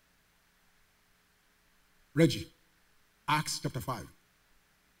 Reggie, Acts chapter 5.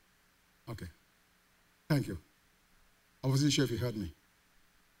 Okay. Thank you. I wasn't sure if you heard me.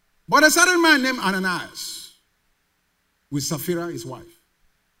 But a certain man named Ananias, with Sapphira, his wife,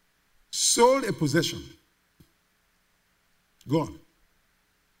 sold a possession. Go on.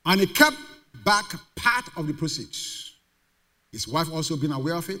 And he kept back part of the proceeds. His wife also being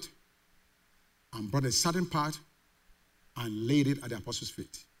aware of it, and brought a certain part and laid it at the apostles'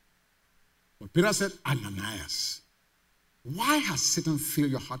 feet. But Peter said, Ananias, why has Satan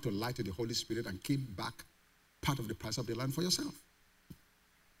filled your heart to lie to the Holy Spirit and keep back part of the price of the land for yourself?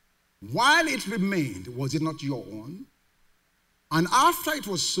 While it remained, was it not your own? And after it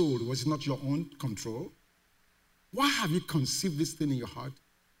was sold, was it not your own control? Why have you conceived this thing in your heart?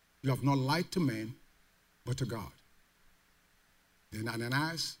 You have not lied to men, but to God. Then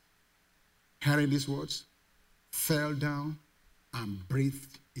Ananias, hearing these words, fell down and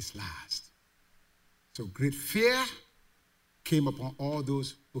breathed his last. So great fear came upon all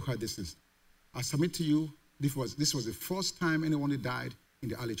those who heard this news. I submit to you, this was the first time anyone died in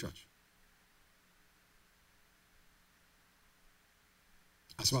the early church.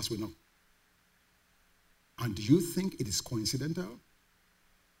 As far as we know. And do you think it is coincidental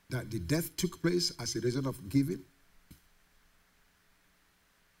that the death took place as a result of giving?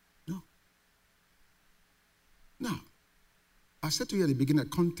 No. Now, I said to you at the beginning that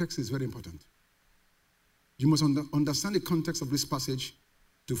context is very important. You must understand the context of this passage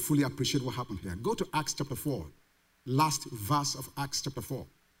to fully appreciate what happened here. Go to Acts chapter 4, last verse of Acts chapter 4.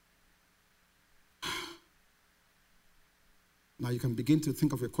 Now you can begin to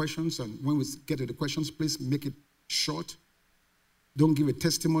think of your questions, and when we get to the questions, please make it short. Don't give a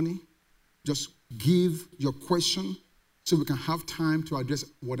testimony. Just give your question so we can have time to address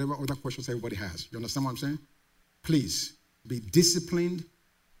whatever other questions everybody has. You understand what I'm saying? Please be disciplined.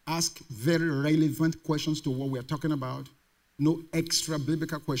 Ask very relevant questions to what we are talking about. No extra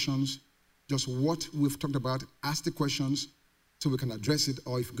biblical questions. Just what we've talked about. Ask the questions so we can address it.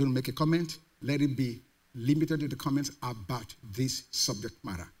 Or if you're going to make a comment, let it be limited to the comments about this subject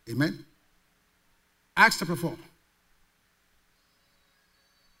matter. Amen? Acts chapter 4.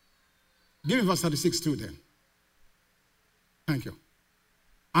 Give me verse 36 too then. Thank you.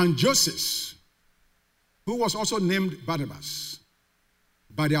 And Joseph, who was also named Barnabas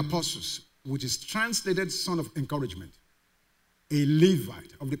by the apostles, which is translated son of encouragement, a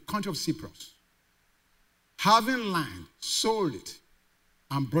Levite of the country of Cyprus, having land, sold it,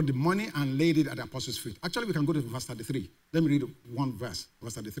 and brought the money and laid it at the apostles' feet. Actually, we can go to verse 33. Let me read one verse,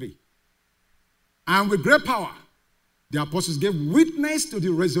 verse 33. And with great power, the apostles gave witness to the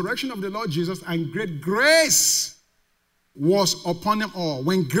resurrection of the Lord Jesus, and great grace was upon them all.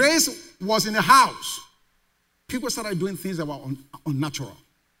 When grace was in the house, people started doing things that were unnatural.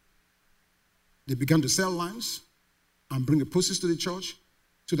 They began to sell lands and bring the proceeds to the church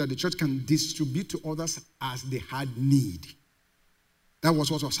so that the church can distribute to others as they had need. That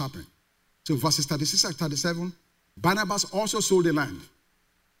was what was happening. So verses 36 and 37, Barnabas also sold the land,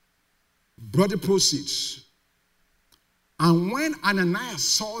 brought the proceeds. And when Ananias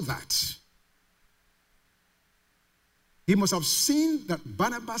saw that, he must have seen that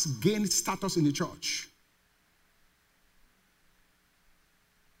Barnabas gained status in the church.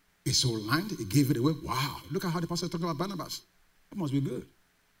 He sold land, he gave it away. Wow, look at how the pastor talking about Barnabas. That must be good.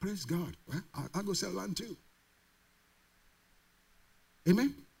 Praise God. Well, I'll go sell land too.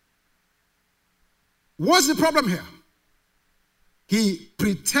 Amen? What's the problem here? He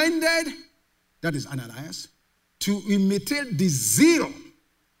pretended, that is Ananias, to imitate the zeal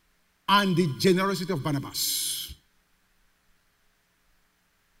and the generosity of Barnabas.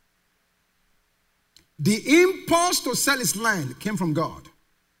 The impulse to sell his land came from God,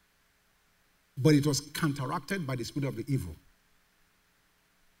 but it was counteracted by the spirit of the evil.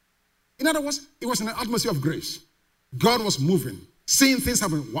 In other words, it was an atmosphere of grace. God was moving, seeing things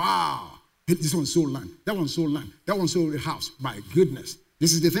happen. Wow, this one sold land, that one sold land, that one sold a house. My goodness,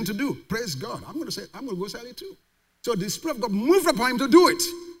 this is the thing to do. Praise God. I'm going to go sell it too. So the Spirit of God moved upon him to do it.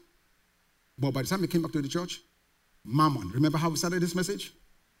 But by the time he came back to the church, Mammon. Remember how we started this message?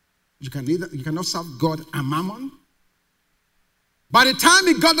 You cannot serve God and Mammon. By the time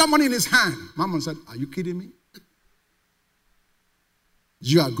he got that money in his hand, Mammon said, "Are you kidding me?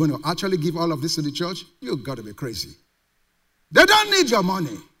 You are going to actually give all of this to the church? You've got to be crazy. They don't need your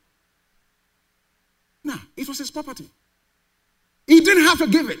money." No, it was his property. He didn't have to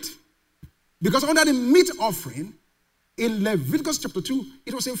give it. Because under the meat offering, in Leviticus chapter 2,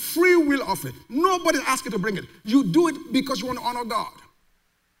 it was a free will offering. Nobody asked you to bring it. You do it because you want to honor God.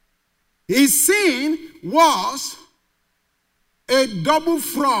 His sin was a double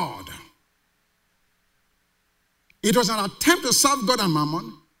fraud. It was an attempt to serve God and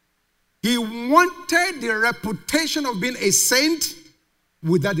Mammon. He wanted the reputation of being a saint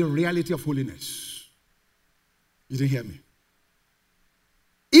without the reality of holiness. You didn't hear me?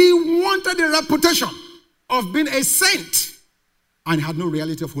 He wanted the reputation of being a saint and had no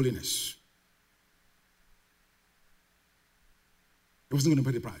reality of holiness. He wasn't going to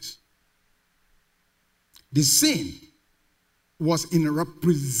pay the price. The sin was in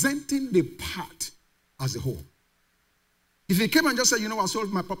representing the part as a whole. If he came and just said, "You know, I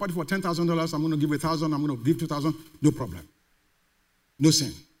sold my property for $10,000, I'm going to give $1,000, I'm going to give $2,000, no problem. No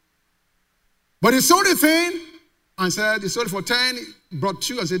sin. But he sold the thing and said, he sold it for 10, brought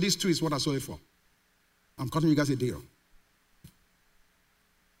 2 and said, this 2 is what I sold it for. I'm cutting you guys a deal.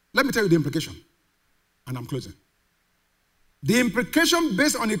 Let me tell you the implication, and I'm closing. The implication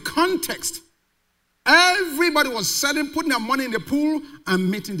based on the context, everybody was selling, putting their money in the pool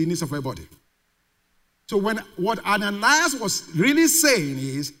and meeting the needs of everybody. So what Ananias was really saying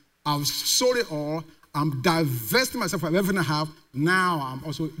is, I've sold it all, I'm divesting myself of everything I have, now I'm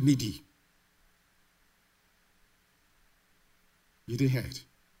also needy. You didn't hear it.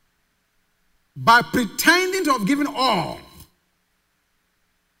 By pretending to have given all,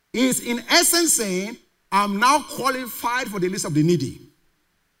 is in essence saying, I'm now qualified for the list of the needy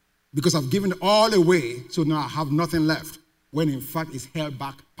because I've given all away, so now I have nothing left, when in fact it's held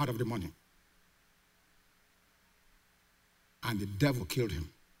back part of the money. And the devil killed him.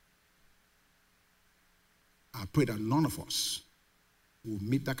 I pray that none of us will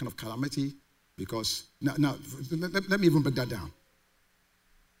meet that kind of calamity, because, now let me even break that down.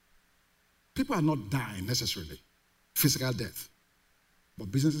 People are not dying necessarily, physical death. But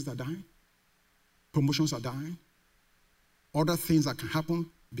businesses are dying, promotions are dying, other things that can happen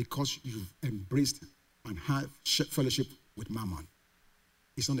because you've embraced and had fellowship with Mammon.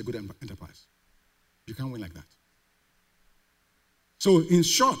 It's not a good enterprise. You can't win like that. So in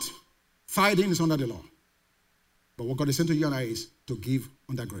short, tithing is under the law. But what God is saying to you and I is to give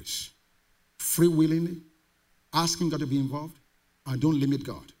under grace. Free willingly, asking God to be involved, and don't limit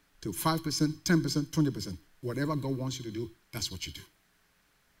God to 5%, 10%, 20%. Whatever God wants you to do, that's what you do.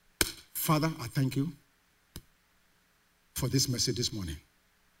 Father, I thank you for this message this morning.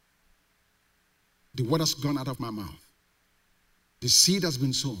 The word has gone out of my mouth. The seed has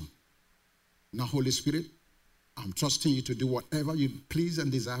been sown. Now, Holy Spirit, I'm trusting you to do whatever you please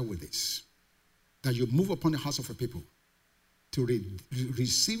and desire with this. That you move upon the hearts of your people to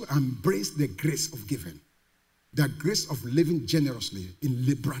receive and embrace the grace of giving. The grace of living generously in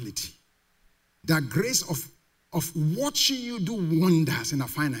liberality. The grace of watching you do wonders in our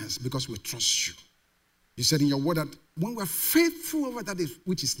finance because we trust you. You said in your word that when we're faithful over that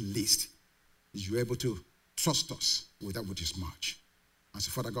which is least, you're able to trust us with that which is much. And so,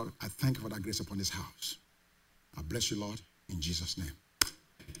 Father God, I thank you for that grace upon this house. I bless you, Lord, in Jesus' name.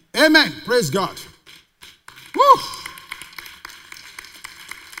 Amen. Praise God. Woo!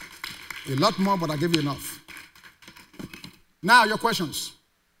 A lot more, but I gave you enough. Now, your questions.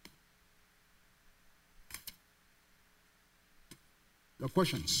 Your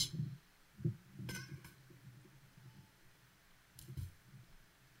questions.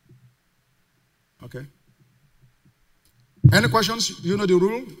 Okay. Any questions? You know the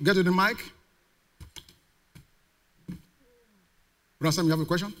rule. Get to the mic. Rasam, you have a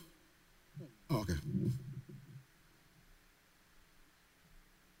question? Oh, okay.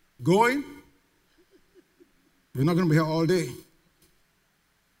 Going? We're not going to be here all day.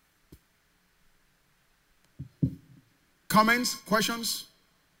 Comments? Questions?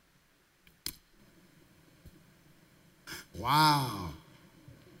 Wow.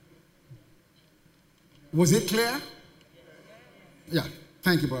 Was it clear? Yeah.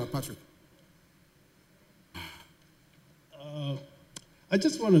 Thank you, Brother Patrick. I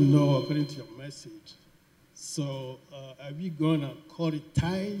just want to know, according to your message, so are we going to call it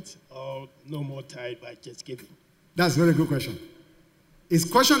tithe or no more tithe by just giving? That's a very good question. His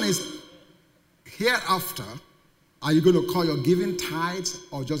question is, hereafter, are you going to call your giving tithes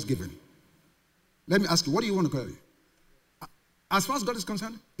or just giving? Let me ask you, what do you want to call it? As far as God is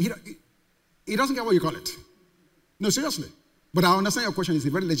concerned, he doesn't care what you call it. No, seriously. But I understand your question. It's a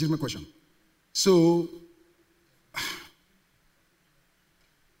very legitimate question. So,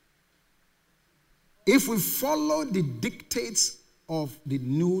 if we follow the dictates of the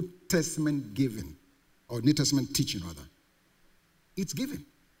New Testament giving, or New Testament teaching rather, it's giving,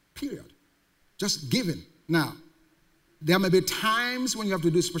 period. Just giving. Now, there may be times when you have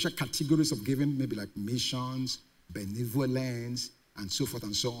to do special categories of giving, maybe like missions, benevolence, and so forth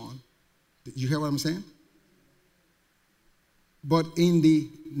and so on. You hear what I'm saying? But in the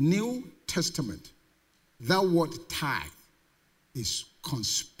New Testament, that word tithe is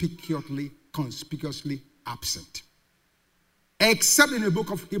conspicuously absent. Except in the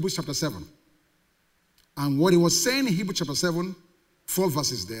book of Hebrews chapter 7. And what he was saying in Hebrews chapter 7, 4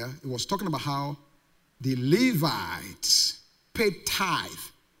 verses there, it was talking about how the Levites paid tithe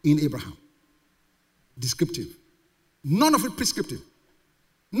in Abraham. Descriptive. None of it prescriptive.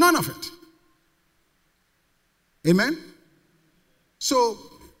 None of it. Amen? So,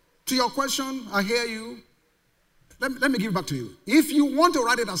 to your question, I hear you. Let me give it back to you. If you want to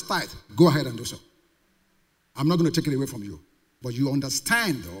write it as tithe, go ahead and do so. I'm not going to take it away from you. But you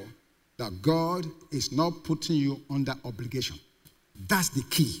understand, though, that God is not putting you under obligation. That's the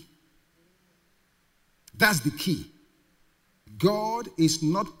key. That's the key. God is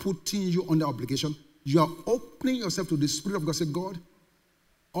not putting you under obligation. You are opening yourself to the Spirit of God. Say, God,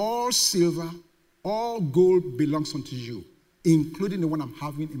 all silver, all gold belongs unto you, including the one I'm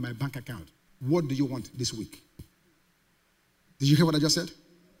having in my bank account. What do you want this week? Did you hear what I just said?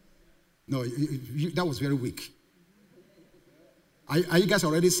 No, that was very weak. Are you guys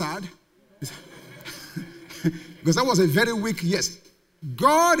already sad? Because that was a very weak yes.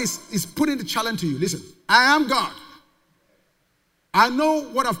 God is putting the challenge to you. Listen, I am God. I know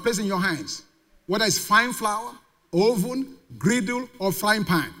what I've placed in your hands, whether it's fine flour, oven, griddle, or frying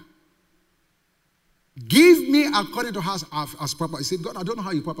pan. Give me according to as proper. He said, God, I don't know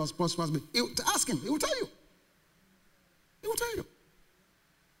how you prosper me. Ask him. He will tell you. He will tell you.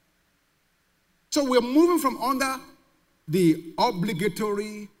 So we're moving from under the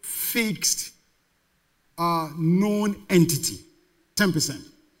obligatory, fixed, known entity, 10%,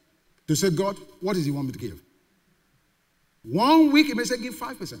 to say, God, what does he want me to give? 1 week, he may say, give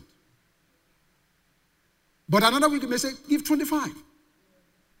 5%. But another week, he may say, give 25%.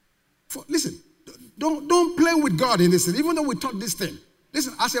 Listen, don't play with God in this thing, even though we taught this thing.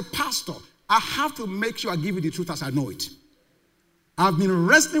 Listen, as a pastor, I have to make sure I give you the truth as I know it. I've been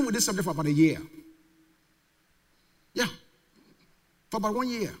wrestling with this subject for about a year. Yeah, for about 1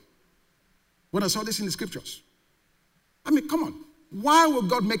 year. When I saw this in the scriptures. I mean, come on. Why will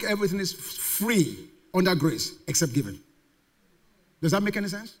God make everything is free under grace except giving? Does that make any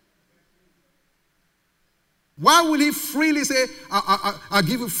sense? Why will he freely say, I'll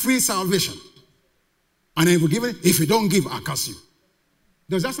give you free salvation? And then he will give it, if you don't give, I'll curse you.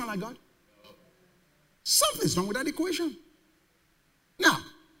 Does that sound like God? Something's wrong with that equation. Now,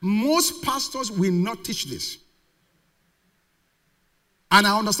 most pastors will not teach this. And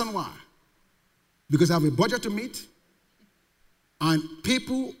I understand why. Because I have a budget to meet, and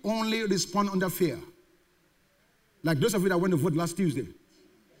people only respond under fear. Like those of you that went to vote last Tuesday.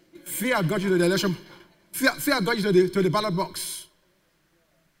 Fear got you to the election. Fear got you to the ballot box.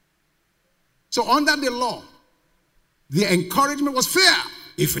 So under the law, the encouragement was fear.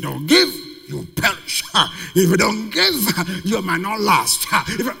 If you don't give, you perish. If you don't give, you might not last.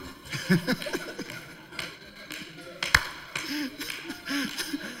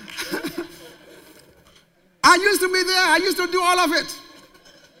 I used to be there. I used to do all of it.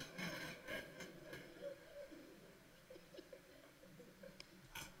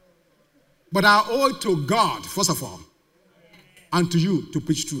 But I owe it to God, first of all, and to you to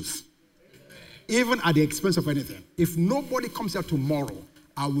preach truth. Even at the expense of anything. If nobody comes here tomorrow,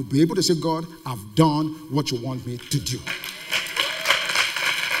 I will be able to say, God, I've done what you want me to do.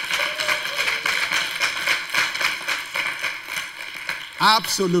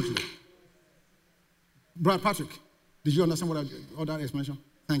 Absolutely. Brother Patrick, did you understand what that explanation?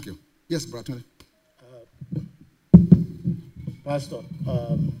 Thank you. Yes, Brother Tony. Pastor,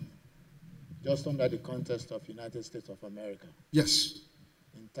 just under the context of United States of America. Yes.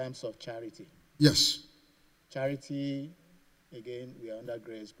 In terms of charity. Yes. Charity, again, we are under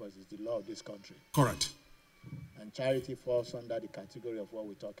grace because it's the law of this country. Correct. And charity falls under the category of what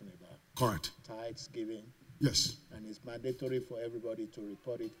we're talking about. Correct. Tithes, giving. Yes. And it's mandatory for everybody to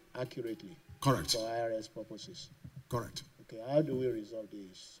report it accurately. Correct. For IRS purposes. Correct. Okay, how do we resolve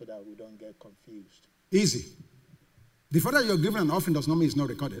this so that we don't get confused? Easy. The fact that you're giving an offering does not mean it's not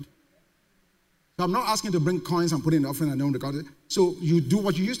recorded. So I'm not asking you to bring coins and put in the offering and don't record it. So you do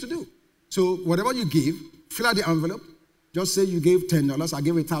what you used to do. So whatever you give, fill out the envelope. Just say you gave $10, I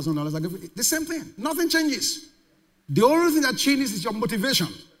gave $1,000, I gave it. The same thing. Nothing changes. The only thing that changes is your motivation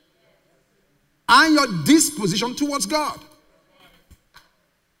and your disposition towards God.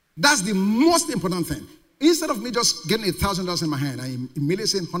 That's the most important thing. Instead of me just getting $1,000 in my hand and immediately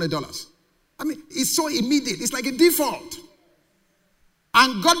saying $100. I mean, it's so immediate. It's like a default.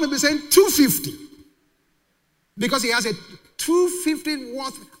 And God may be saying $250 because he has a $250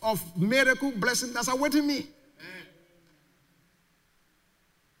 worth of miracle blessing that's awaiting me.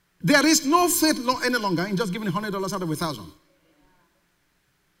 There is no faith any longer in just giving $100 out of $1,000.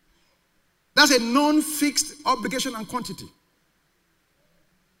 That's a non-fixed obligation and quantity.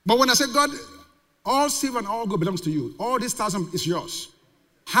 But when I say, God, all silver and all gold belongs to you. All this 1,000 is yours.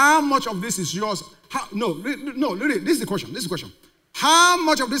 How much of this is yours? Really, this is the question. This is the question. How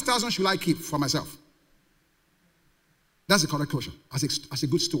much of this 1,000 should I keep for myself? That's the correct question, as a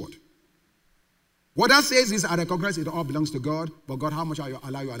good steward. What that says is, I recognize it all belongs to God, but God, how much are you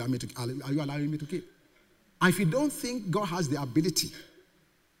allowing me to keep? And if you don't think God has the ability,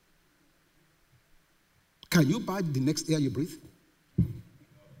 can you buy the next air you breathe?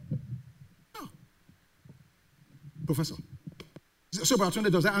 Professor. So, Brother Tunde,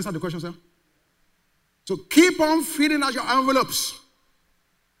 does that answer the question, sir? So keep on filling out your envelopes.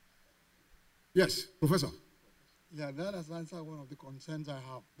 Yes, Professor. Yeah, that has answered one of the concerns I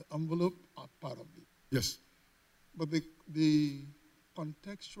have. The envelope are part of it. Yes. But the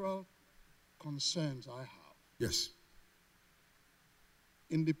contextual concerns I have. Yes.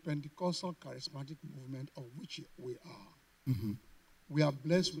 In the Pentecostal charismatic movement of which we are, we are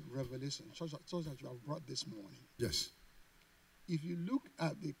blessed with revelation, such as you have brought this morning. Yes. If you look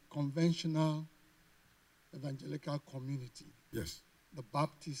at the conventional evangelical community, yes, the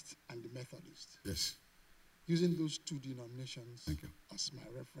Baptist and the Methodist, yes, using those two denominations thank you, as my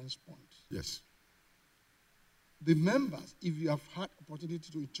reference point. yes, the members, if you have had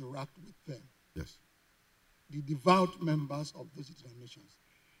opportunity to interact with them, yes, the devout members of those denominations,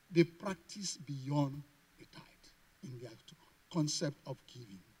 they practice beyond the tithe in their concept of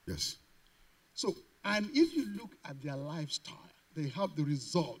giving. yes. So, and if you look at their lifestyle, they have the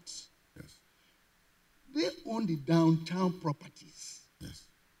results. Yes. They own the downtown properties. Yes.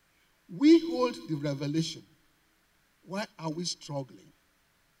 We hold the revelation. Why are we struggling?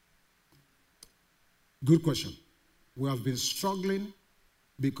 Good question. We have been struggling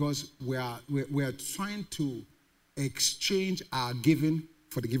because we are trying to exchange our giving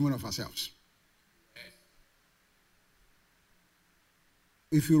for the giving of ourselves.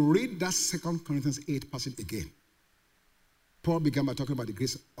 If you read that 2 Corinthians 8 passage again, Paul began by talking about the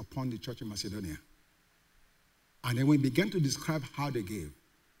grace upon the church in Macedonia. And then when he began to describe how they gave,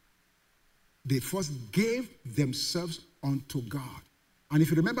 they first gave themselves unto God. And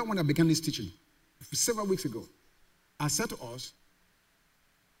if you remember when I began this teaching, several weeks ago, I said to us,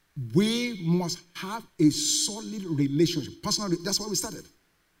 we must have a solid relationship. Personally, that's why we started.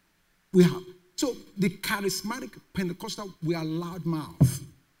 We have. So the charismatic Pentecostal, we are loud mouth.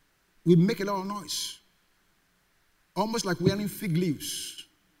 We make a lot of noise. Almost like wearing fig leaves.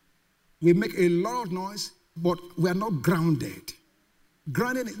 We make a lot of noise, but we are not grounded.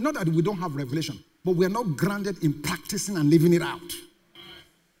 Grounded, not that we don't have revelation, but we are not grounded in practicing and living it out.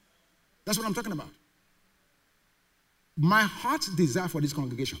 That's what I'm talking about. My heart's desire for this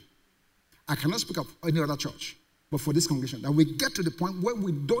congregation, I cannot speak of any other church, but for this congregation, that we get to the point where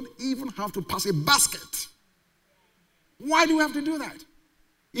we don't even have to pass a basket. Why do we have to do that?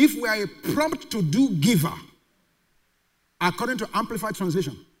 If we are a prompt to do giver, according to Amplified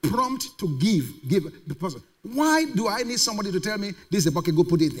Translation, prompt to give the person. Why do I need somebody to tell me this is a bucket, go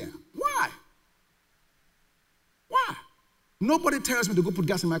put it there? Why? Why? Nobody tells me to go put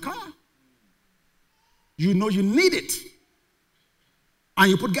gas in my car. You know you need it.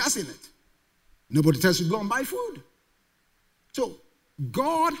 And you put gas in it. Nobody tells you to go and buy food. So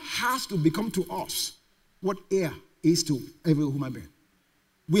God has to become to us what air is to every human being.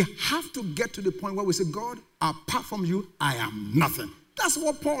 We have to get to the point where we say, God, apart from you, I am nothing. That's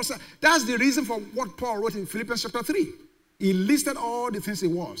what Paul said. That's the reason for what Paul wrote in Philippians chapter 3. He listed all the things he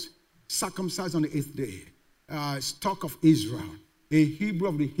was. Circumcised on the 8th day. Stock of Israel. A Hebrew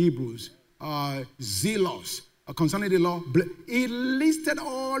of the Hebrews. Zealous. Concerning the law. He listed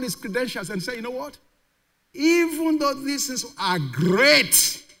all his credentials and said, you know what? Even though these things are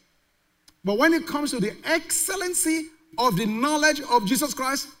great, but when it comes to the excellency of the knowledge of Jesus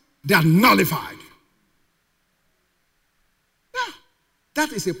Christ, they are nullified. Yeah.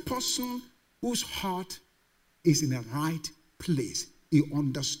 That is a person whose heart is in the right place. He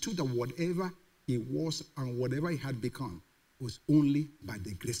understood that whatever he was and whatever he had become was only by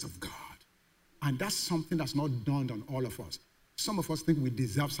the grace of God. And that's something that's not dawned on all of us. Some of us think we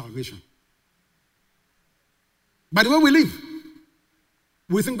deserve salvation. By the way we live,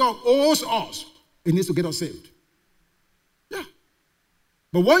 we think God owes us. He needs to get us saved. Yeah.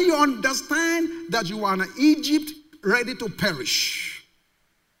 But when you understand that you are in Egypt ready to perish,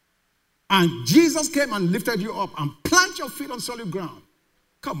 and Jesus came and lifted you up and planted your feet on solid ground,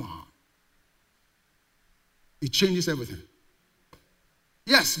 come on. It changes everything.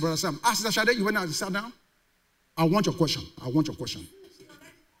 Yes, Brother Sam. Ask Sister Shade, you went out and sat down? I want your question.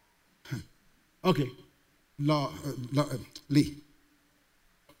 Okay. Lee.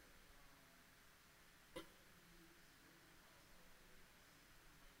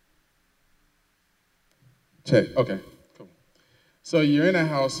 Check. Okay. Cool. So you're in a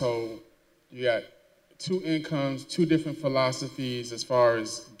household. You got two incomes, two different philosophies as far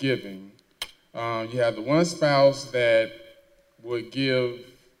as giving. You have the one spouse that would give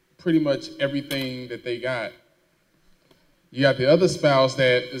pretty much everything that they got. You got the other spouse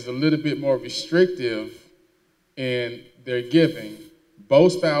that is a little bit more restrictive in their giving.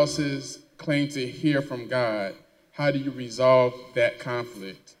 Both spouses claim to hear from God. How do you resolve that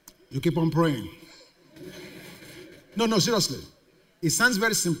conflict? You keep on praying. No, seriously. It sounds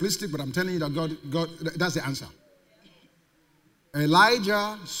very simplistic, but I'm telling you that God, that's the answer.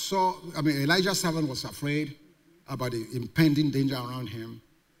 Elijah's servant was afraid about the impending danger around him.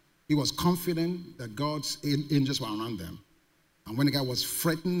 He was confident that God's angels were around them. And when the guy was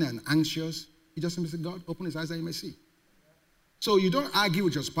fretting and anxious, he just simply said, God, open his eyes that he may see. So you don't argue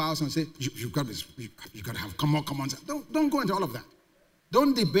with your spouse and say, you've got this, you got to have, come on. Don't go into all of that.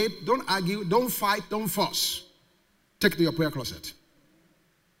 Don't debate, don't argue, don't fight, don't force. Take it to your prayer closet.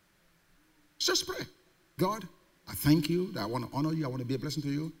 Just pray. God, I thank you that I want to honor you. I want to be a blessing to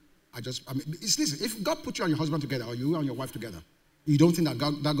you. Listen, if God put you and your husband together or you and your wife together, you don't think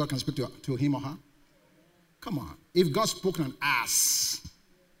that God can speak to him or her? Come on. If God spoke to an ass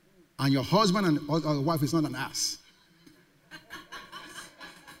and your husband or your wife is not an ass,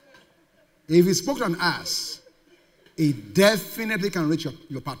 if he spoke to an ass, he definitely can reach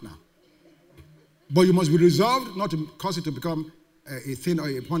your partner. But you must be resolved not to cause it to become a thing or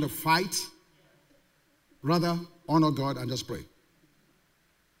a point of fight. Rather, honor God and just pray.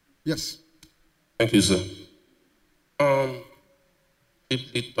 Yes. Thank you, sir.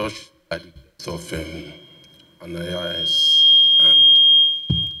 Deeply touched by the death of Ananias and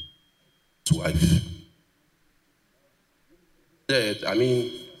his wife. Dead,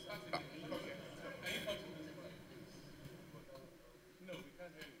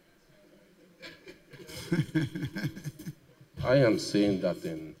 I am saying that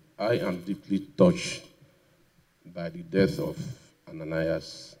I am deeply touched by the death of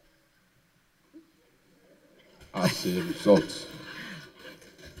Ananias as a result.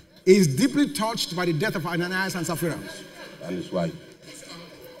 Is deeply touched by the death of Ananias and Sapphira And his wife.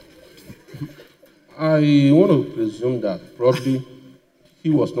 I want to presume that probably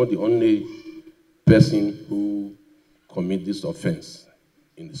he was not the only person who committed this offense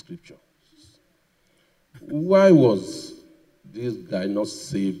in the scripture. Why was this guy not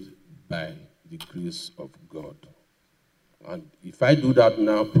saved by the grace of God? And if I do that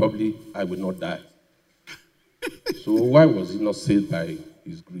now, probably I will not die. So why was he not saved by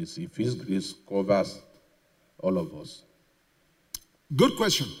his grace, if his grace covers all of us? Good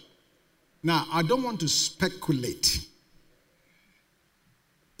question. Now, I don't want to speculate.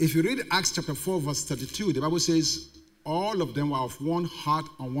 If you read Acts chapter 4, verse 32, the Bible says, all of them were of one heart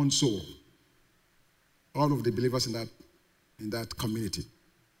and one soul. All of the believers in that community.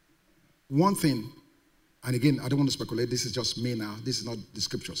 One thing, and again, I don't want to speculate, this is just me now, this is not the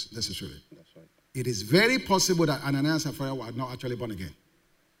scriptures necessarily. That's right. It is very possible that Ananias and Sapphira were not actually born again.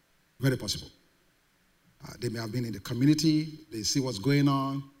 Very possible. They may have been in the community, they see what's going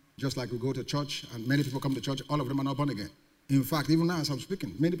on, just like we go to church, and many people come to church, all of them are not born again. In fact, even now as I'm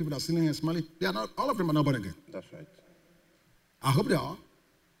speaking, many people that are sitting here and smiling, all of them are not born again. That's right. I hope they are.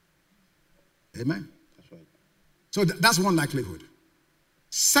 Amen. That's right. So that's one likelihood.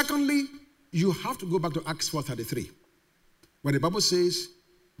 Secondly, you have to go back to Acts 4:33, where the Bible says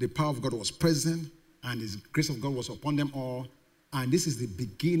the power of God was present and his grace of God was upon them all. And this is the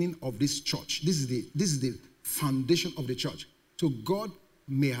beginning of this church. This is the foundation of the church. So God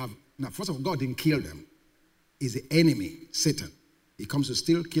may have, now first of all, God didn't kill them. It's the enemy, Satan. He comes to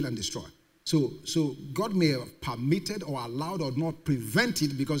steal, kill, and destroy. So God may have permitted or allowed or not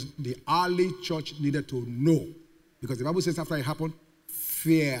prevented because the early church needed to know. Because the Bible says after it happened,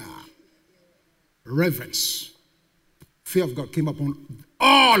 fear, reverence, fear of God came upon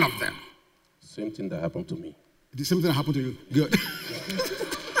all of them. Same thing that happened to me. The same thing that happened to you. Good.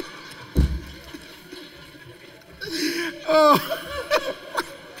 Oh.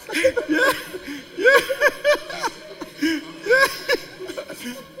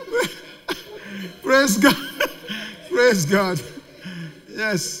 Praise God. Praise God.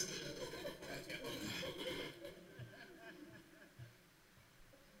 Yes.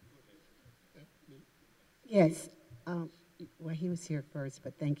 Yes. Well, he was here first,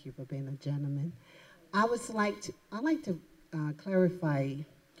 but thank you for being a gentleman. I'd like to clarify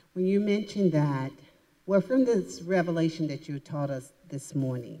when you mentioned that, well, from this revelation that you taught us this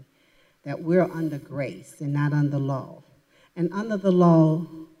morning, that we're under grace and not under law. And under the law,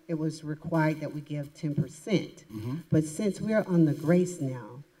 it was required that we give 10%. Mm-hmm. But since we're under grace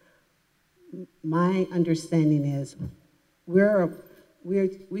now, my understanding is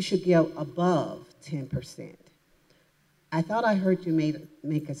we should give above 10%. I thought I heard you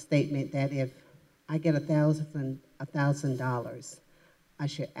make a statement that if I get $1,000, I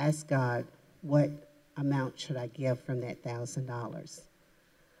should ask God what amount should I give from that $1,000.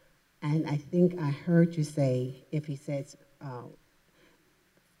 And I think I heard you say, if he says,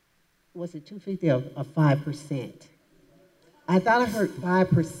 was it 250 or 5%? I thought I heard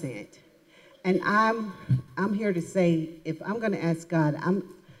 5%. And I'm here to say, if I'm going to ask God, I'm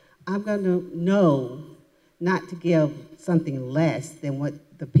going to know not to give something less than what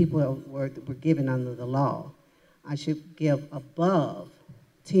the people were given under the law. I should give above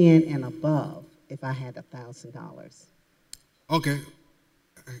 10 and above if I had $1,000. Okay.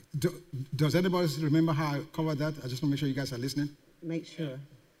 Does anybody remember how I covered that? I just want to make sure you guys are listening. Make sure.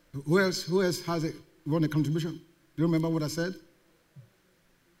 Who else has it? Want a contribution? Do you remember what I said?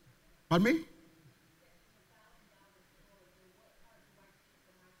 Pardon me?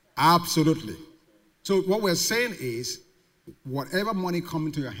 Absolutely. So what we're saying is, whatever money comes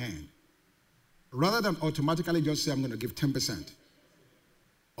into your hand, rather than automatically just say, I'm going to give 10%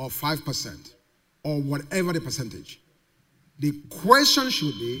 or 5% or whatever the percentage, the question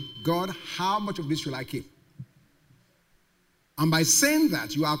should be, God, how much of this will I keep? And by saying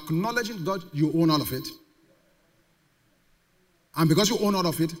that, you are acknowledging, God, you own all of it. And because you own all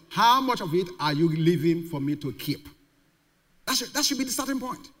of it, how much of it are you leaving for me to keep? That should be the starting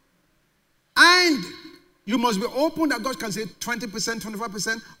point. And you must be open that God can say 20%,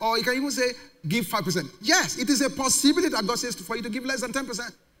 25%, or he can even say, give 5%. Yes, it is a possibility that God says for you to give less than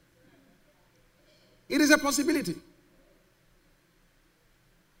 10%. It is a possibility.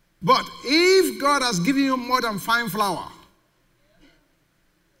 But if God has given you more than fine flour,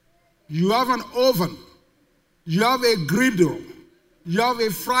 you have an oven, you have a griddle, you have a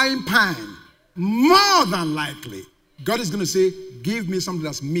frying pan, more than likely, God is going to say, give me something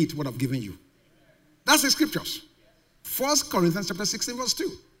that's meet what I've given you. That's the scriptures. 1 Corinthians chapter 16 verse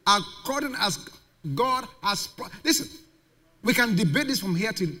 2. According as God has... Listen, we can debate this from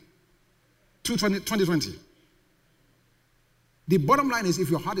here till 2020. The bottom line is, if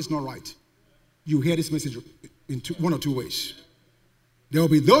your heart is not right, you hear this message in one or two ways. There will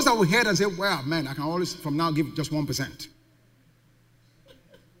be those that will hear it and say, well, man, I can always from now give just 1%.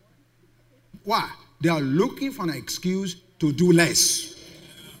 Why? They are looking for an excuse to do less.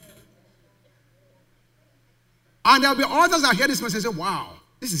 And there will be others that hear this message and say, wow,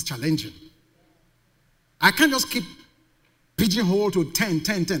 this is challenging. I can't just keep pigeonhole to 10,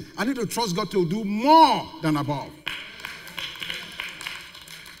 10, 10. I need to trust God to do more than above.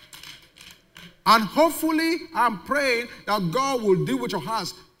 And hopefully, I'm praying that God will deal with your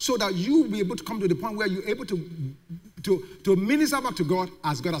hearts so that you will be able to come to the point where you're able to minister back to God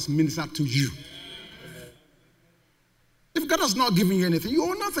as God has ministered to you. If God has not given you anything, you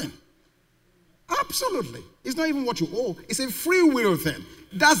owe nothing. Absolutely. It's not even what you owe. It's a free will thing.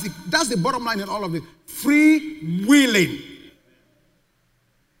 That's the bottom line in all of it. Free willing.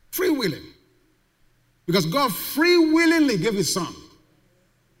 Free willing. Because God free willingly gave his son.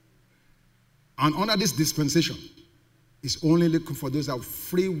 And under this dispensation, he's only looking for those that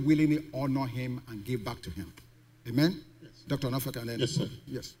free willingly honor him and give back to him. Amen? Yes. Dr. Onafeka, then. Yes, sir.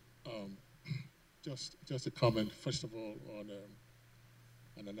 Yes. Just a comment, first of all, on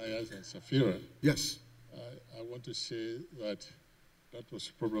Ananias and Sapphira. Yes. I want to say that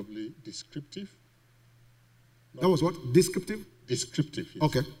was probably descriptive. That was what? Descriptive? Descriptive, yes.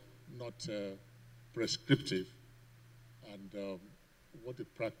 Okay. Not prescriptive. And what they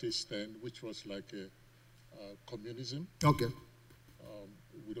practiced then, which was like communism. Okay.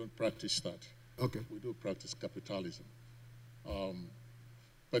 We don't practice that. Okay. We do practice capitalism.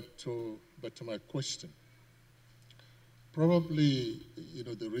 But to my question, probably,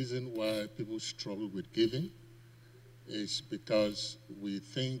 the reason why people struggle with giving is because we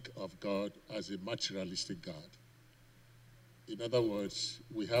think of God as a materialistic God. In other words,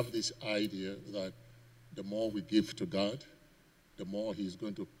 we have this idea that the more we give to God, the more he's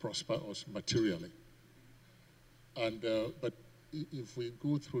going to prosper us materially. And but if we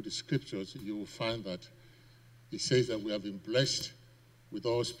go through the scriptures, you will find that it says that we have been blessed with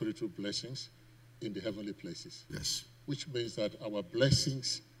all spiritual blessings in the heavenly places. Yes. Which means that our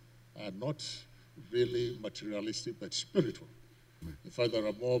blessings are not really materialistic, but spiritual. Right. In fact, there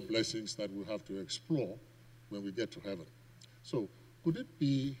are more blessings that we have to explore when we get to heaven. So could it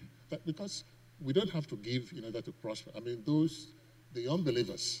be that because we don't have to give in order to prosper? I mean, the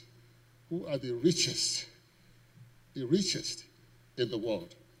unbelievers who are the richest in the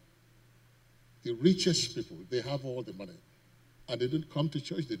world, the richest people, they have all the money. And they don't come to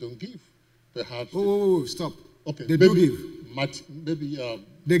church, they don't give. Perhaps. Stop. Okay. They do give.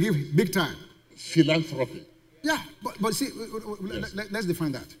 They give big time. Philanthropy. Yeah, but see, Yes. let's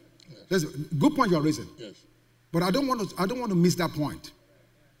define that. Yes. Good point you are raising. Yes. But I don't want to miss that point,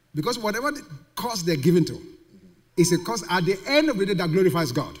 because whatever the cause they're given to, is a cause at the end of the day that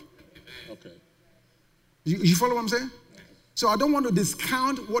glorifies God. Okay. You follow what I'm saying? So I don't want to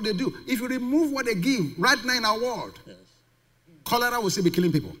discount what they do. If you remove what they give right now in our world, Yes. cholera will still be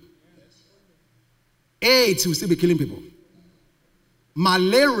killing people. Yes. AIDS will still be killing people.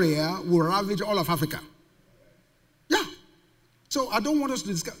 Malaria will ravage all of Africa. Yeah. So I don't want us to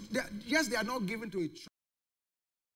discuss. Yes, they are not given to a